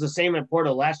 And it was the same at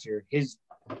Porto last year. His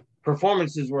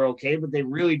performances were okay, but they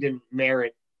really didn't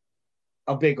merit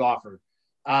a big offer.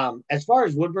 As far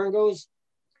as Woodburn goes,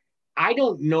 I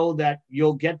don't know that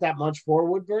you'll get that much for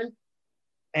Woodburn.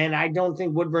 And I don't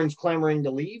think Woodburn's clamoring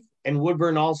to leave. And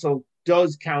Woodburn also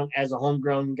does count as a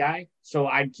homegrown guy. So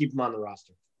I'd keep him on the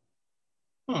roster.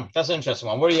 That's an interesting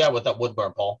one. Where are you at with that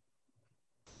Woodburn, Paul?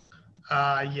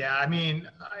 Yeah, I mean,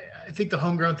 I think the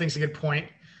homegrown thing's a good point.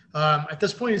 At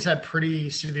this point, he's had pretty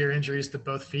severe injuries to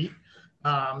both feet.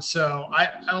 So I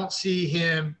don't see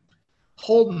him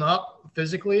holding up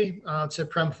physically to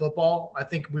Prem football. I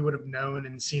think we would have known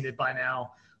and seen it by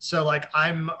now. So,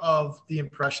 I'm of the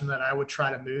impression that I would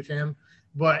try to move him.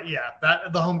 But, yeah,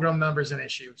 the homegrown number is an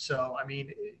issue. So, I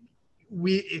mean,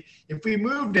 if we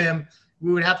moved him,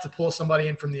 we would have to pull somebody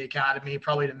in from the academy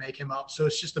probably to make him up. So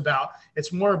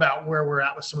it's more about where we're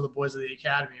at with some of the boys of the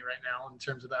academy right now in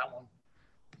terms of that one.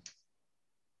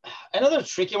 Another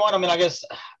tricky one. I mean, I guess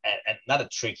not a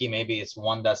tricky, maybe it's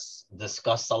one that's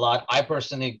discussed a lot. I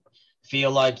personally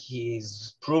feel like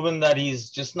he's proven that he's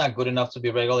just not good enough to be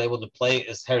regularly able to play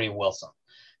is Harry Wilson,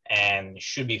 and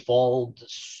should be sold.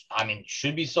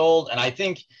 And I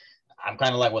think I'm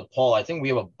kind of like with Paul. I think we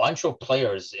have a bunch of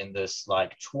players in this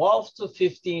 12 to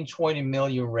 15, 20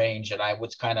 million range. And I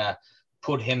would kind of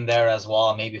put him there as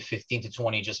well, maybe 15 to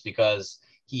 20, just because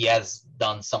he has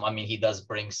done some, he does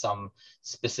bring some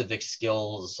specific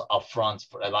skills up front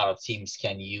for a lot of teams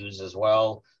can use as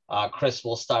well. Chris,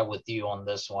 we'll start with you on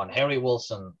this one. Harry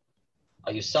Wilson,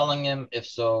 are you selling him? If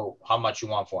so, how much you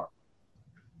want for him?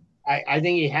 I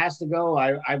think he has to go.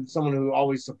 I'm someone who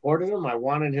always supported him. I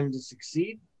wanted him to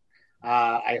succeed.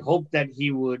 I hope that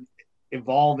he would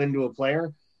evolve into a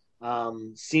player.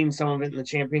 Seen some of it in the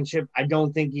championship. I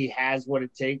don't think he has what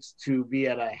it takes to be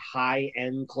at a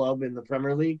high-end club in the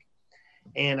Premier League.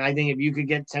 And I think if you could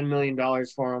get $10 million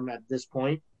for him at this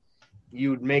point, you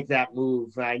would make that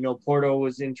move. I know Porto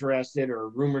was interested or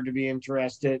rumored to be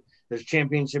interested. There's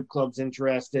championship clubs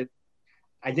interested.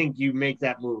 I think you make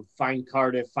that move. Find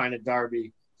Cardiff, find a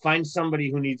Derby, find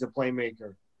somebody who needs a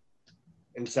playmaker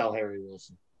and sell Harry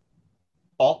Wilson.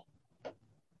 Paul?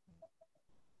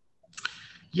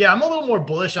 Yeah, I'm a little more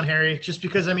bullish on Harry just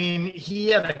because, he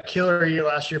had a killer year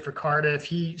last year for Cardiff.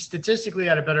 He statistically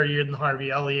had a better year than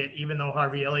Harvey Elliott, even though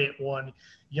Harvey Elliott won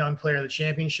Young Player of the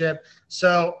Championship.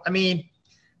 So,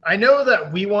 I know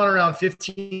that we want around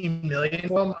 15 million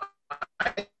for him.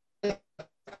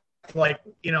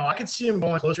 I could see him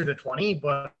going closer to 20,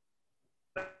 but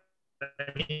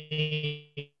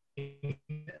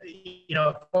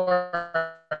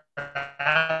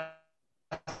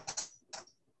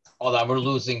Hold on, we're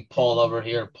losing Paul over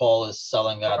here. Paul is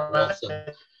selling out Wilson.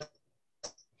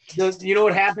 You know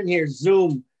what happened here?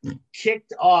 Zoom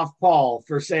kicked off Paul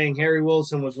for saying Harry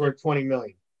Wilson was worth 20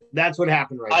 million. That's what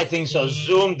happened right I now. think so.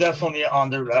 Zoom definitely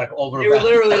on the over. They were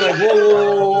literally like,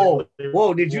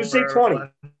 whoa, did you say 20?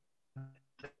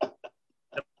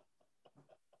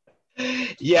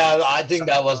 Yeah, I think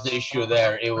that was the issue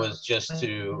there. It was just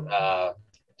too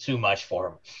much for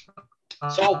him.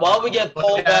 So while we get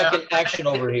Paul back in action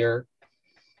over here,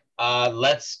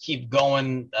 Let's keep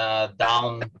going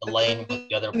down the lane with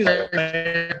the other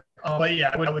players. But yeah,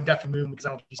 I would definitely move him because I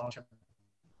don't think he's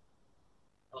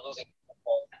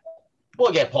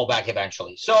We'll get Paul back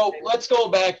eventually. So let's go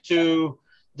back to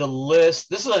the list.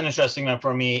 This is an interesting one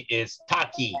for me. Is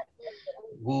Taki,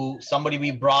 who somebody we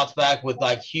brought back with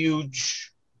like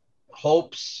huge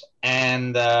hopes,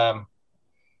 and I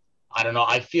don't know.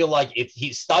 I feel like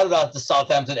he started out the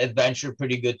Southampton adventure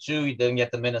pretty good too. He didn't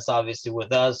get the minutes obviously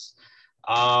with us.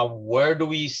 Where do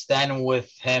we stand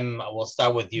with him? We'll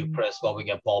start with you, Chris, while we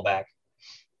get Paul back.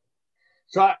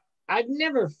 So I've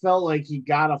never felt like he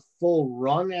got a full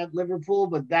run at Liverpool,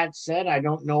 but that said, I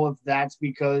don't know if that's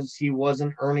because he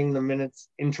wasn't earning the minutes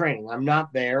in training. I'm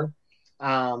not there.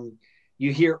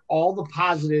 You hear all the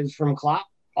positives from Klopp,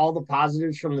 all the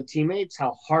positives from the teammates,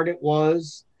 how hard it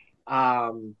was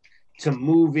to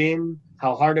move in,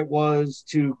 how hard it was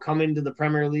to come into the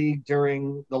Premier League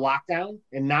during the lockdown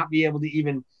and not be able to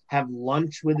even have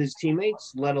lunch with his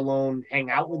teammates, let alone hang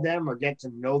out with them or get to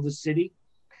know the city.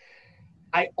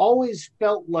 I always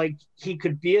felt like he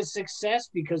could be a success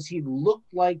because he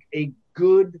looked like a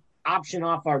good option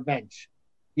off our bench.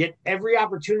 Yet every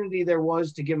opportunity there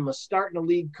was to give him a start in a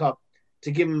League Cup,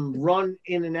 to give him run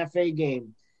in an FA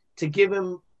game, to give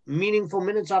him meaningful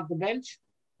minutes off the bench,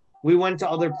 we went to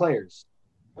other players.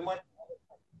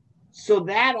 So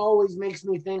that always makes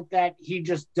me think that he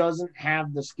just doesn't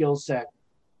have the skill set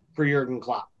for Jurgen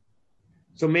Klopp.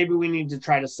 So maybe we need to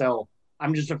try to sell.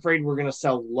 I'm just afraid we're going to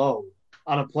sell low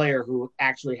on a player who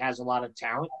actually has a lot of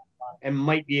talent and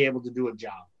might be able to do a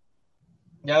job.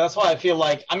 Yeah, that's why I feel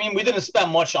like, I mean, we didn't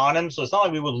spend much on him, so it's not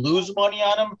like we would lose money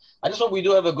on him. I just hope we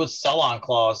do have a good sell-on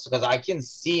clause because I can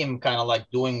see him kind of like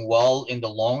doing well in the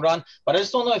long run, but I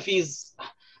just don't know if he's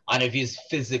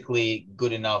physically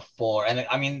good enough for, and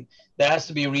I mean, there has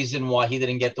to be a reason why he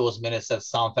didn't get those minutes at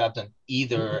Southampton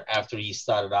either after he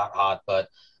started out hot. But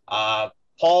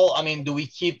Paul, I mean, do we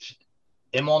keep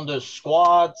him on the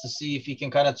squad to see if he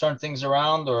can kind of turn things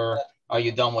around, or are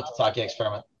you done with the Taki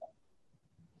experiment?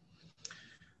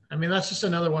 I mean, that's just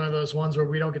another one of those ones where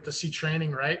we don't get to see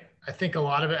training, right? I think a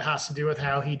lot of it has to do with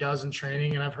how he does in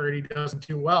training, and I've heard he doesn't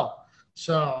do well.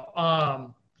 So, I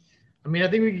mean, I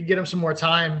think we could get him some more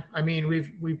time. I mean,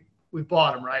 we've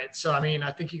bought him, right? So, I mean,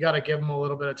 I think you got to give him a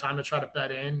little bit of time to try to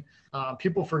bet in.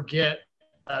 People forget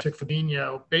that it took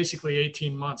Fabinho basically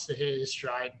 18 months to hit his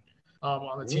stride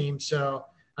on the team. So,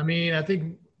 I mean, I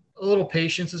think a little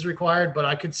patience is required, but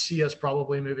I could see us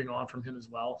probably moving on from him as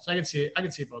well. So I can see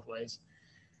it both ways.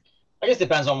 I guess it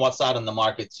depends on what side on the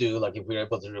market too. Like if we're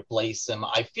able to replace him,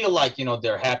 I feel like, you know,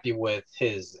 they're happy with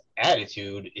his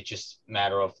attitude. It's just a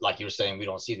matter of, like you're saying, we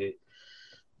don't see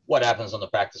what happens on the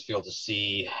practice field to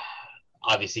see.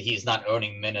 Obviously, he's not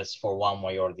earning minutes for one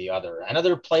way or the other.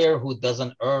 Another player who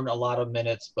doesn't earn a lot of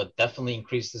minutes, but definitely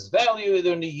increases value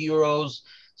during the Euros.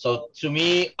 So to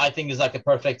me, I think it's like the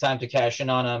perfect time to cash in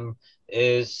on him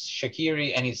is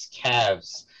Shaqiri and his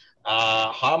calves.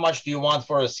 How much do you want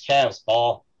for his calves,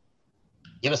 Paul?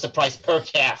 Give us a price per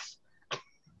calf.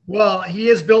 Well, he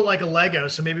is built like a Lego,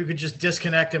 so maybe we could just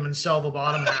disconnect him and sell the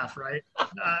bottom half, right?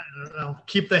 I don't know.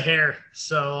 Keep the hair.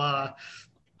 So,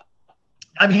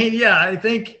 I mean, yeah, I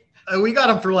think we got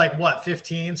him for like, what,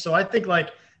 15? So I think like,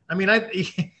 I mean,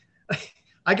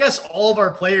 I guess all of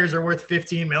our players are worth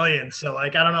 15 million. So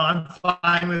like, I don't know. I'm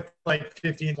fine with like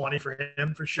 15, 20 for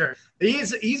him for sure.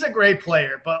 He's a great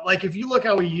player, but like, if you look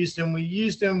how we used him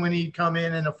when he'd come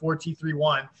in a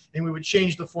 4-2-3-1 and we would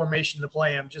change the formation to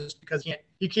play him just because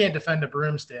he can't defend a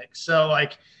broomstick. So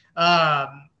like, I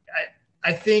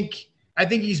think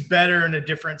he's better in a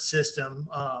different system,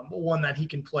 one that he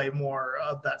can play more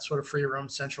of that sort of free roam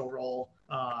central role.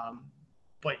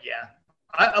 But yeah,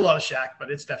 I love Shaq, but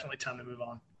it's definitely time to move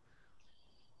on.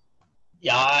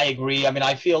 Yeah, I agree. I mean,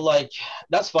 I feel like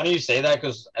that's funny you say that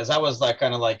because as I was like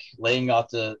kind of like laying out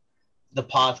the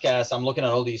podcast, I'm looking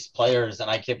at all these players and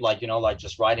I kept like, you know, like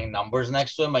just writing numbers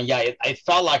next to them. And yeah, I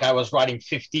felt like I was writing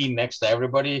 15 next to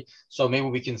everybody. So maybe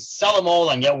we can sell them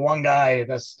all and get one guy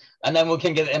and then we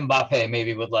can get Mbappe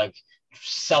maybe with like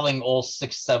selling all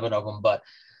 6, 7 of them. But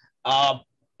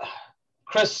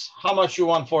Chris, how much you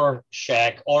want for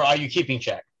Shaq, or are you keeping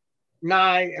Shaq?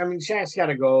 Nah, I mean, Shaq's got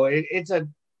to go.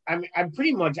 I'm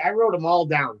pretty much, I wrote them all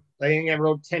down. I think I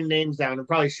wrote 10 names down. It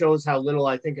probably shows how little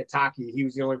I think of Taki. He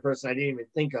was the only person I didn't even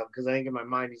think of because I think in my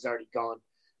mind he's already gone.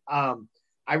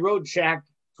 I wrote Shaq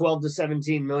 12 to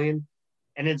 17 million,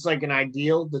 and it's like an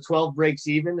ideal. The 12 breaks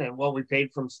even and what we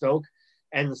paid from Stoke,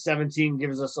 and the 17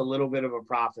 gives us a little bit of a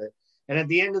profit. And at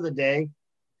the end of the day,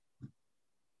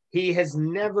 he has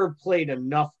never played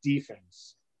enough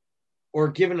defense or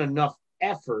given enough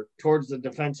effort towards the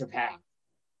defensive half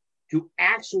to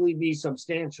actually be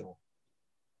substantial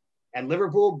at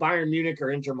Liverpool, Bayern Munich,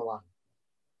 or Inter Milan,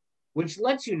 which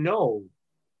lets you know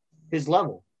his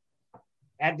level.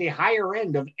 At the higher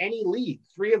end of any league,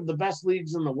 3 of the best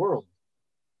leagues in the world,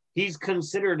 he's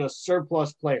considered a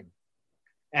surplus player.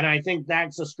 And I think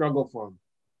that's a struggle for him.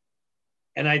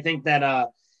 And I think that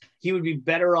he would be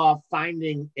better off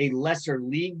finding a lesser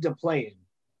league to play in,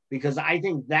 because I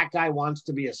think that guy wants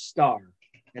to be a star.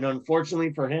 And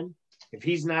unfortunately for him, if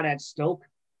he's not at Stoke,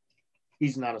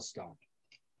 he's not a star.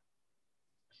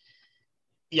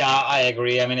 Yeah, I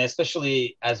agree. I mean,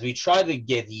 especially as we try to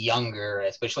get younger,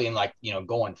 especially in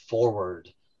going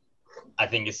forward, I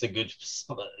think it's a good,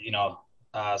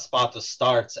 spot to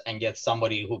start and get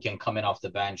somebody who can come in off the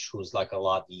bench who's like a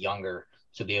lot younger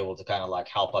to be able to kind of like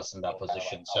help us in that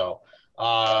position. So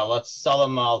let's sell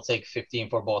him. I'll take 15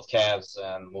 for both calves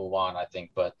and move on, I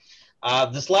think. But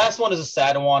this last one is a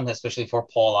sad one, especially for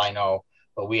Paul, I know.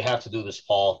 But we have to do this,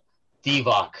 Paul.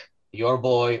 Divock, your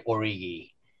boy Origi.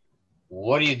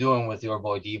 What are you doing with your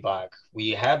boy Divock?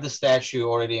 We have the statue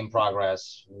already in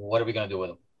progress. What are we going to do with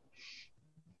him?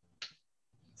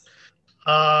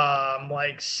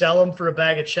 Sell him for a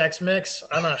bag of Chex Mix.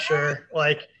 I'm not sure.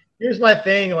 Here's my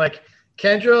thing.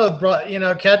 Kendra brought,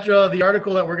 Kendra, the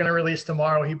article that we're going to release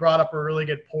tomorrow, he brought up a really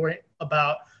good point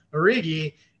about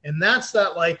Origi. And that's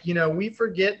that, we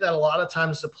forget that a lot of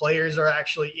times the players are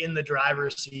actually in the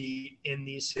driver's seat in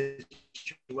these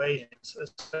situations,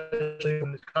 especially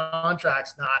when the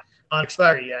contract's not on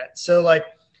expiry yet. So,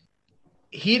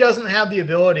 he doesn't have the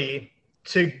ability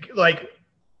to,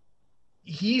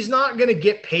 he's not going to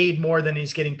get paid more than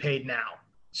he's getting paid now.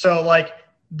 So,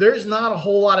 there's not a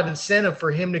whole lot of incentive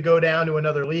for him to go down to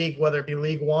another league, whether it be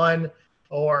League One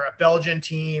or a Belgian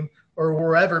team or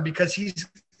wherever, because he's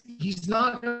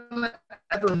not going to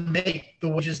ever make the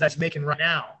wages that he's making right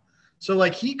now. So,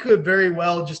 he could very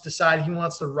well just decide he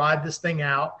wants to ride this thing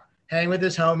out, hang with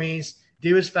his homies,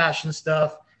 do his fashion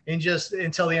stuff, and just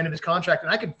until the end of his contract.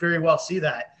 And I could very well see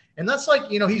that. And that's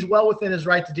he's well within his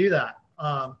right to do that.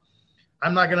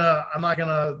 I'm not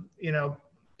gonna,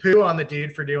 poo on the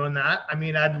dude for doing that. I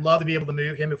mean, I'd love to be able to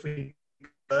move him if we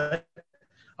could.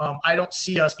 I don't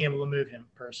see us being able to move him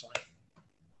personally.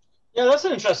 Yeah, that's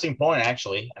an interesting point,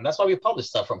 actually. And that's why we publish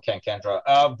stuff from Ken Kendra.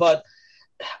 But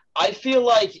I feel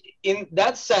like in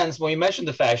that sense, when you mentioned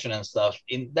the fashion and stuff,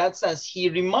 in that sense, he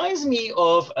reminds me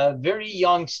of a very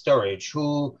young Sturridge,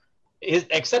 who his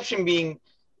exception being,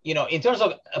 in terms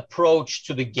of approach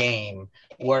to the game,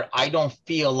 where I don't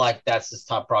feel like that's his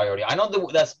top priority. I know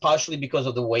that's partially because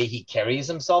of the way he carries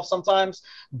himself sometimes,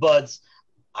 but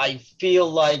I feel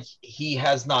like he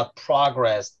has not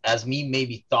progressed as me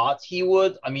maybe thought he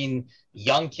would. I mean,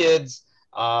 young kids,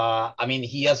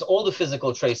 he has all the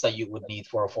physical traits that you would need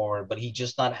for a forward, but he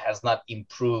just has not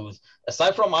improved.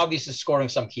 Aside from obviously scoring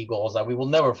some key goals that we will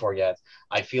never forget,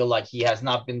 I feel like he has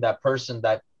not been that person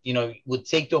that, would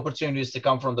take the opportunities to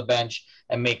come from the bench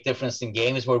and make difference in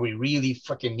games where we really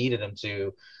freaking needed him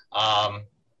to.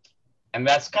 And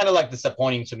that's kind of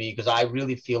disappointing to me, because I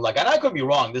really feel like, and I could be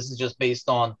wrong, this is just based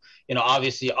on,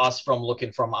 obviously us from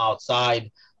looking from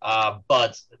outside,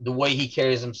 but the way he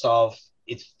carries himself,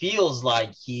 it feels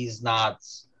like he's not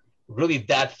really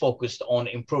that focused on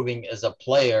improving as a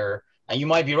player. And you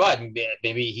might be right.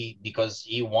 Maybe because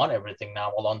he won everything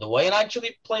now along the way and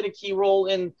actually played a key role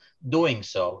in doing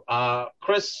so.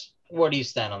 Chris, where do you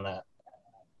stand on that?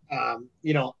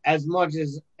 As much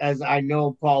as I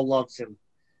know Paul loves him,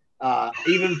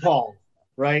 even Paul,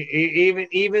 right?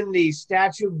 Even the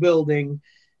statue building,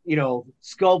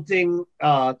 sculpting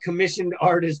commissioned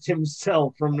artist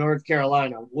himself from North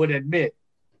Carolina would admit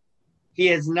he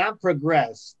has not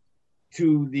progressed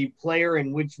to the player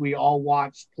in which we all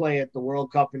watched play at the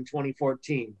World Cup in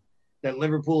 2014 that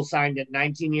Liverpool signed at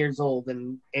 19 years old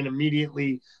and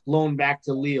immediately loaned back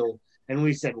to Lille. And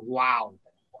we said, wow,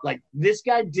 this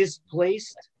guy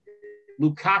displaced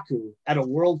Lukaku at a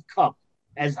World Cup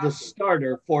as the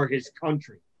starter for his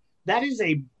country. That is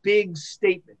a big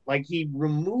statement. He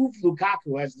removed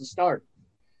Lukaku as the starter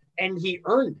and he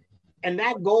earned it. And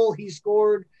that goal he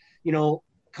scored,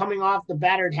 coming off the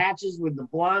battered hatches with the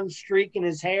blonde streak in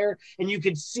his hair, and you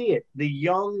could see it. The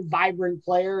young, vibrant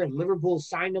player, and Liverpool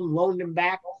signed him, loaned him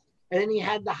back, and then he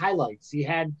had the highlights. He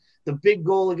had the big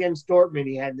goal against Dortmund.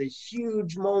 He had this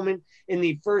huge moment in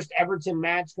the first Everton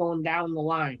match going down the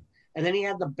line, and then he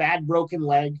had the bad broken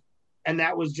leg, and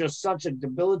that was just such a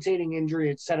debilitating injury.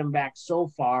 It set him back so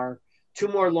far. 2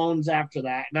 more loans after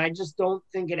that, and I just don't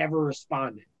think it ever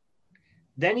responded.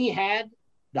 Then he had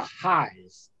the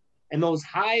highs. And those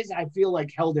highs, I feel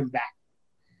held him back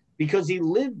because he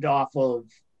lived off of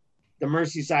the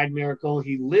Merseyside Miracle.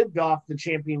 He lived off the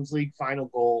Champions League final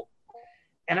goal.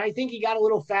 And I think he got a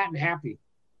little fat and happy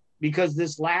because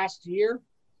this last year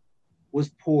was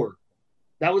poor.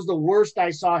 That was the worst I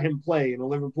saw him play in a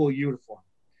Liverpool uniform.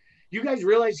 You guys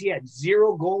realize he had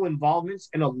 0 goal involvements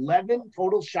and 11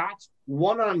 total shots,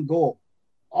 1 on goal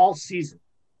all season.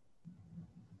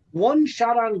 1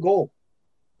 shot on goal.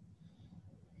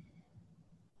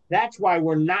 That's why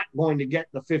we're not going to get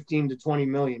the 15 to 20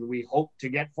 million we hope to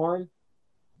get for him.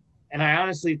 And I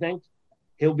honestly think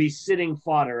he'll be sitting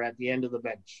fodder at the end of the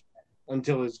bench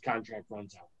until his contract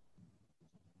runs out.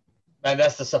 Man,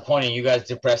 that's disappointing. You guys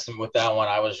depressed me with that one.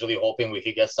 I was really hoping we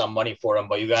could get some money for him,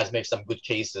 but you guys make some good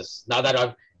cases. Now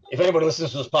that if anybody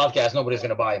listens to this podcast, nobody's going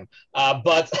to buy him.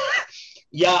 But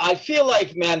yeah, I feel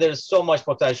like, man, there's so much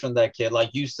potential in that kid. Like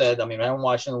you said, I mean, I'm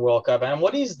watching the World Cup, and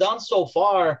what he's done so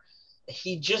far,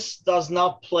 he just does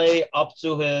not play up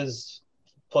to his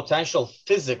potential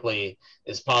physically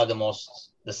is probably the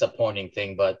most disappointing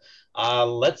thing. But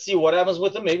let's see what happens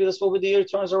with him. Maybe this will be the year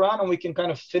it turns around and we can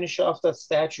kind of finish off that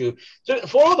statue. So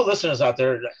for all the listeners out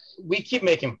there, we keep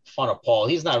making fun of Paul.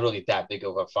 He's not really that big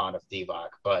of a fan of Divock,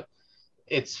 but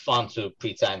it's fun to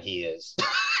pretend he is.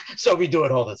 So we do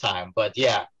it all the time. But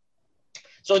yeah.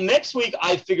 So next week,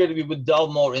 I figured we would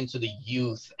delve more into the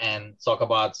youth and talk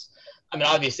about, I mean,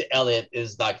 obviously Elliot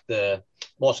is like the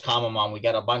most common one. We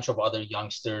got a bunch of other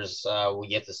youngsters. We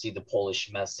get to see the Polish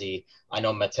Messi. I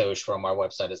know Mateusz from our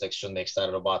website is extremely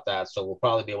excited about that. So we'll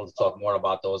probably be able to talk more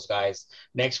about those guys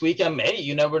next week. And hey,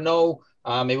 you never know.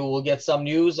 Maybe we'll get some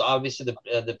news. Obviously,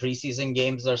 the preseason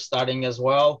games are starting as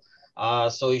well.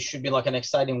 So it should be like an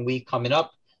exciting week coming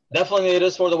up. Definitely it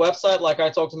is for the website, like I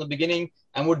talked in the beginning.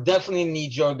 And we definitely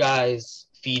need your guys'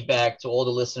 feedback to all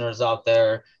the listeners out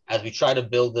there as we try to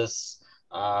build this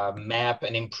map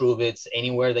and improve it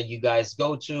anywhere that you guys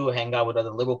go to, hang out with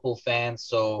other Liverpool fans.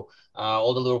 So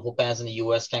all the Liverpool fans in the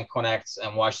US can connect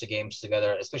and watch the games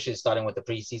together, especially starting with the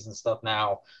preseason stuff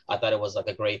now. I thought it was like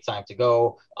a great time to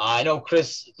go. I know,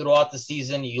 Chris, throughout the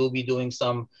season, you'll be doing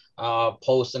some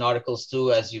posts and articles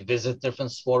too as you visit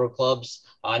different supporter clubs.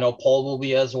 I know Paul will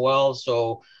be as well.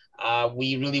 So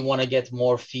we really want to get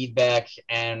more feedback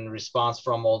and response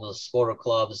from all the supporter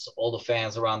clubs, all the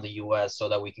fans around the U.S. so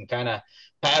that we can kind of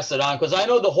pass it on. Because I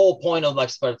know the whole point of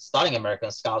like starting American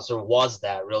Scouser was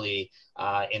that really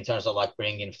in terms of like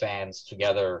bringing fans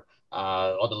together,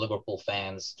 all the Liverpool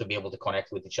fans to be able to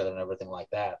connect with each other and everything like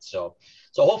that. So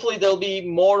hopefully there'll be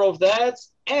more of that.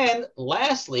 And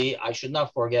lastly, I should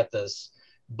not forget this,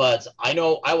 but I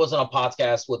know I was on a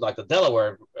podcast with like the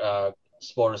Delaware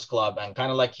Supporters Club and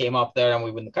kind of like came up there, and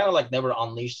we've been kind of like never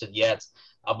unleashed it yet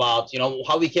about, you know,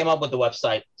 how we came up with the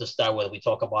website to start with. We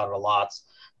talk about it a lot,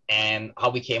 and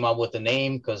how we came up with the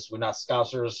name, because we're not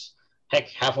Scousers. Heck,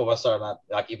 half of us are not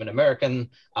like even American,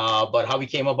 but how we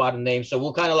came about the name. So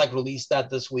we'll kind of like release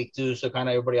that this week too, so kind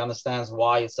of everybody understands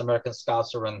why it's American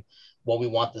Scouser and what we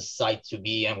want the site to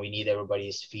be, and we need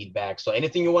everybody's feedback. So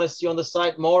anything you want to see on the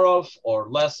site, more of or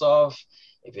less of.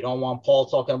 If you don't want Paul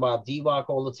talking about Divock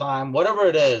all the time, whatever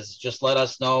it is, just let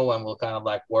us know and we'll kind of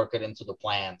like work it into the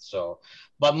plan. So,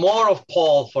 but more of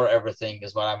Paul for everything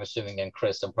is what I'm assuming, and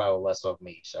Chris, and probably less of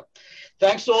me. So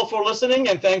thanks all for listening,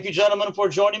 and thank you, gentlemen, for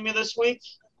joining me this week.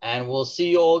 And we'll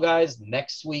see you all guys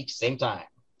next week, same time.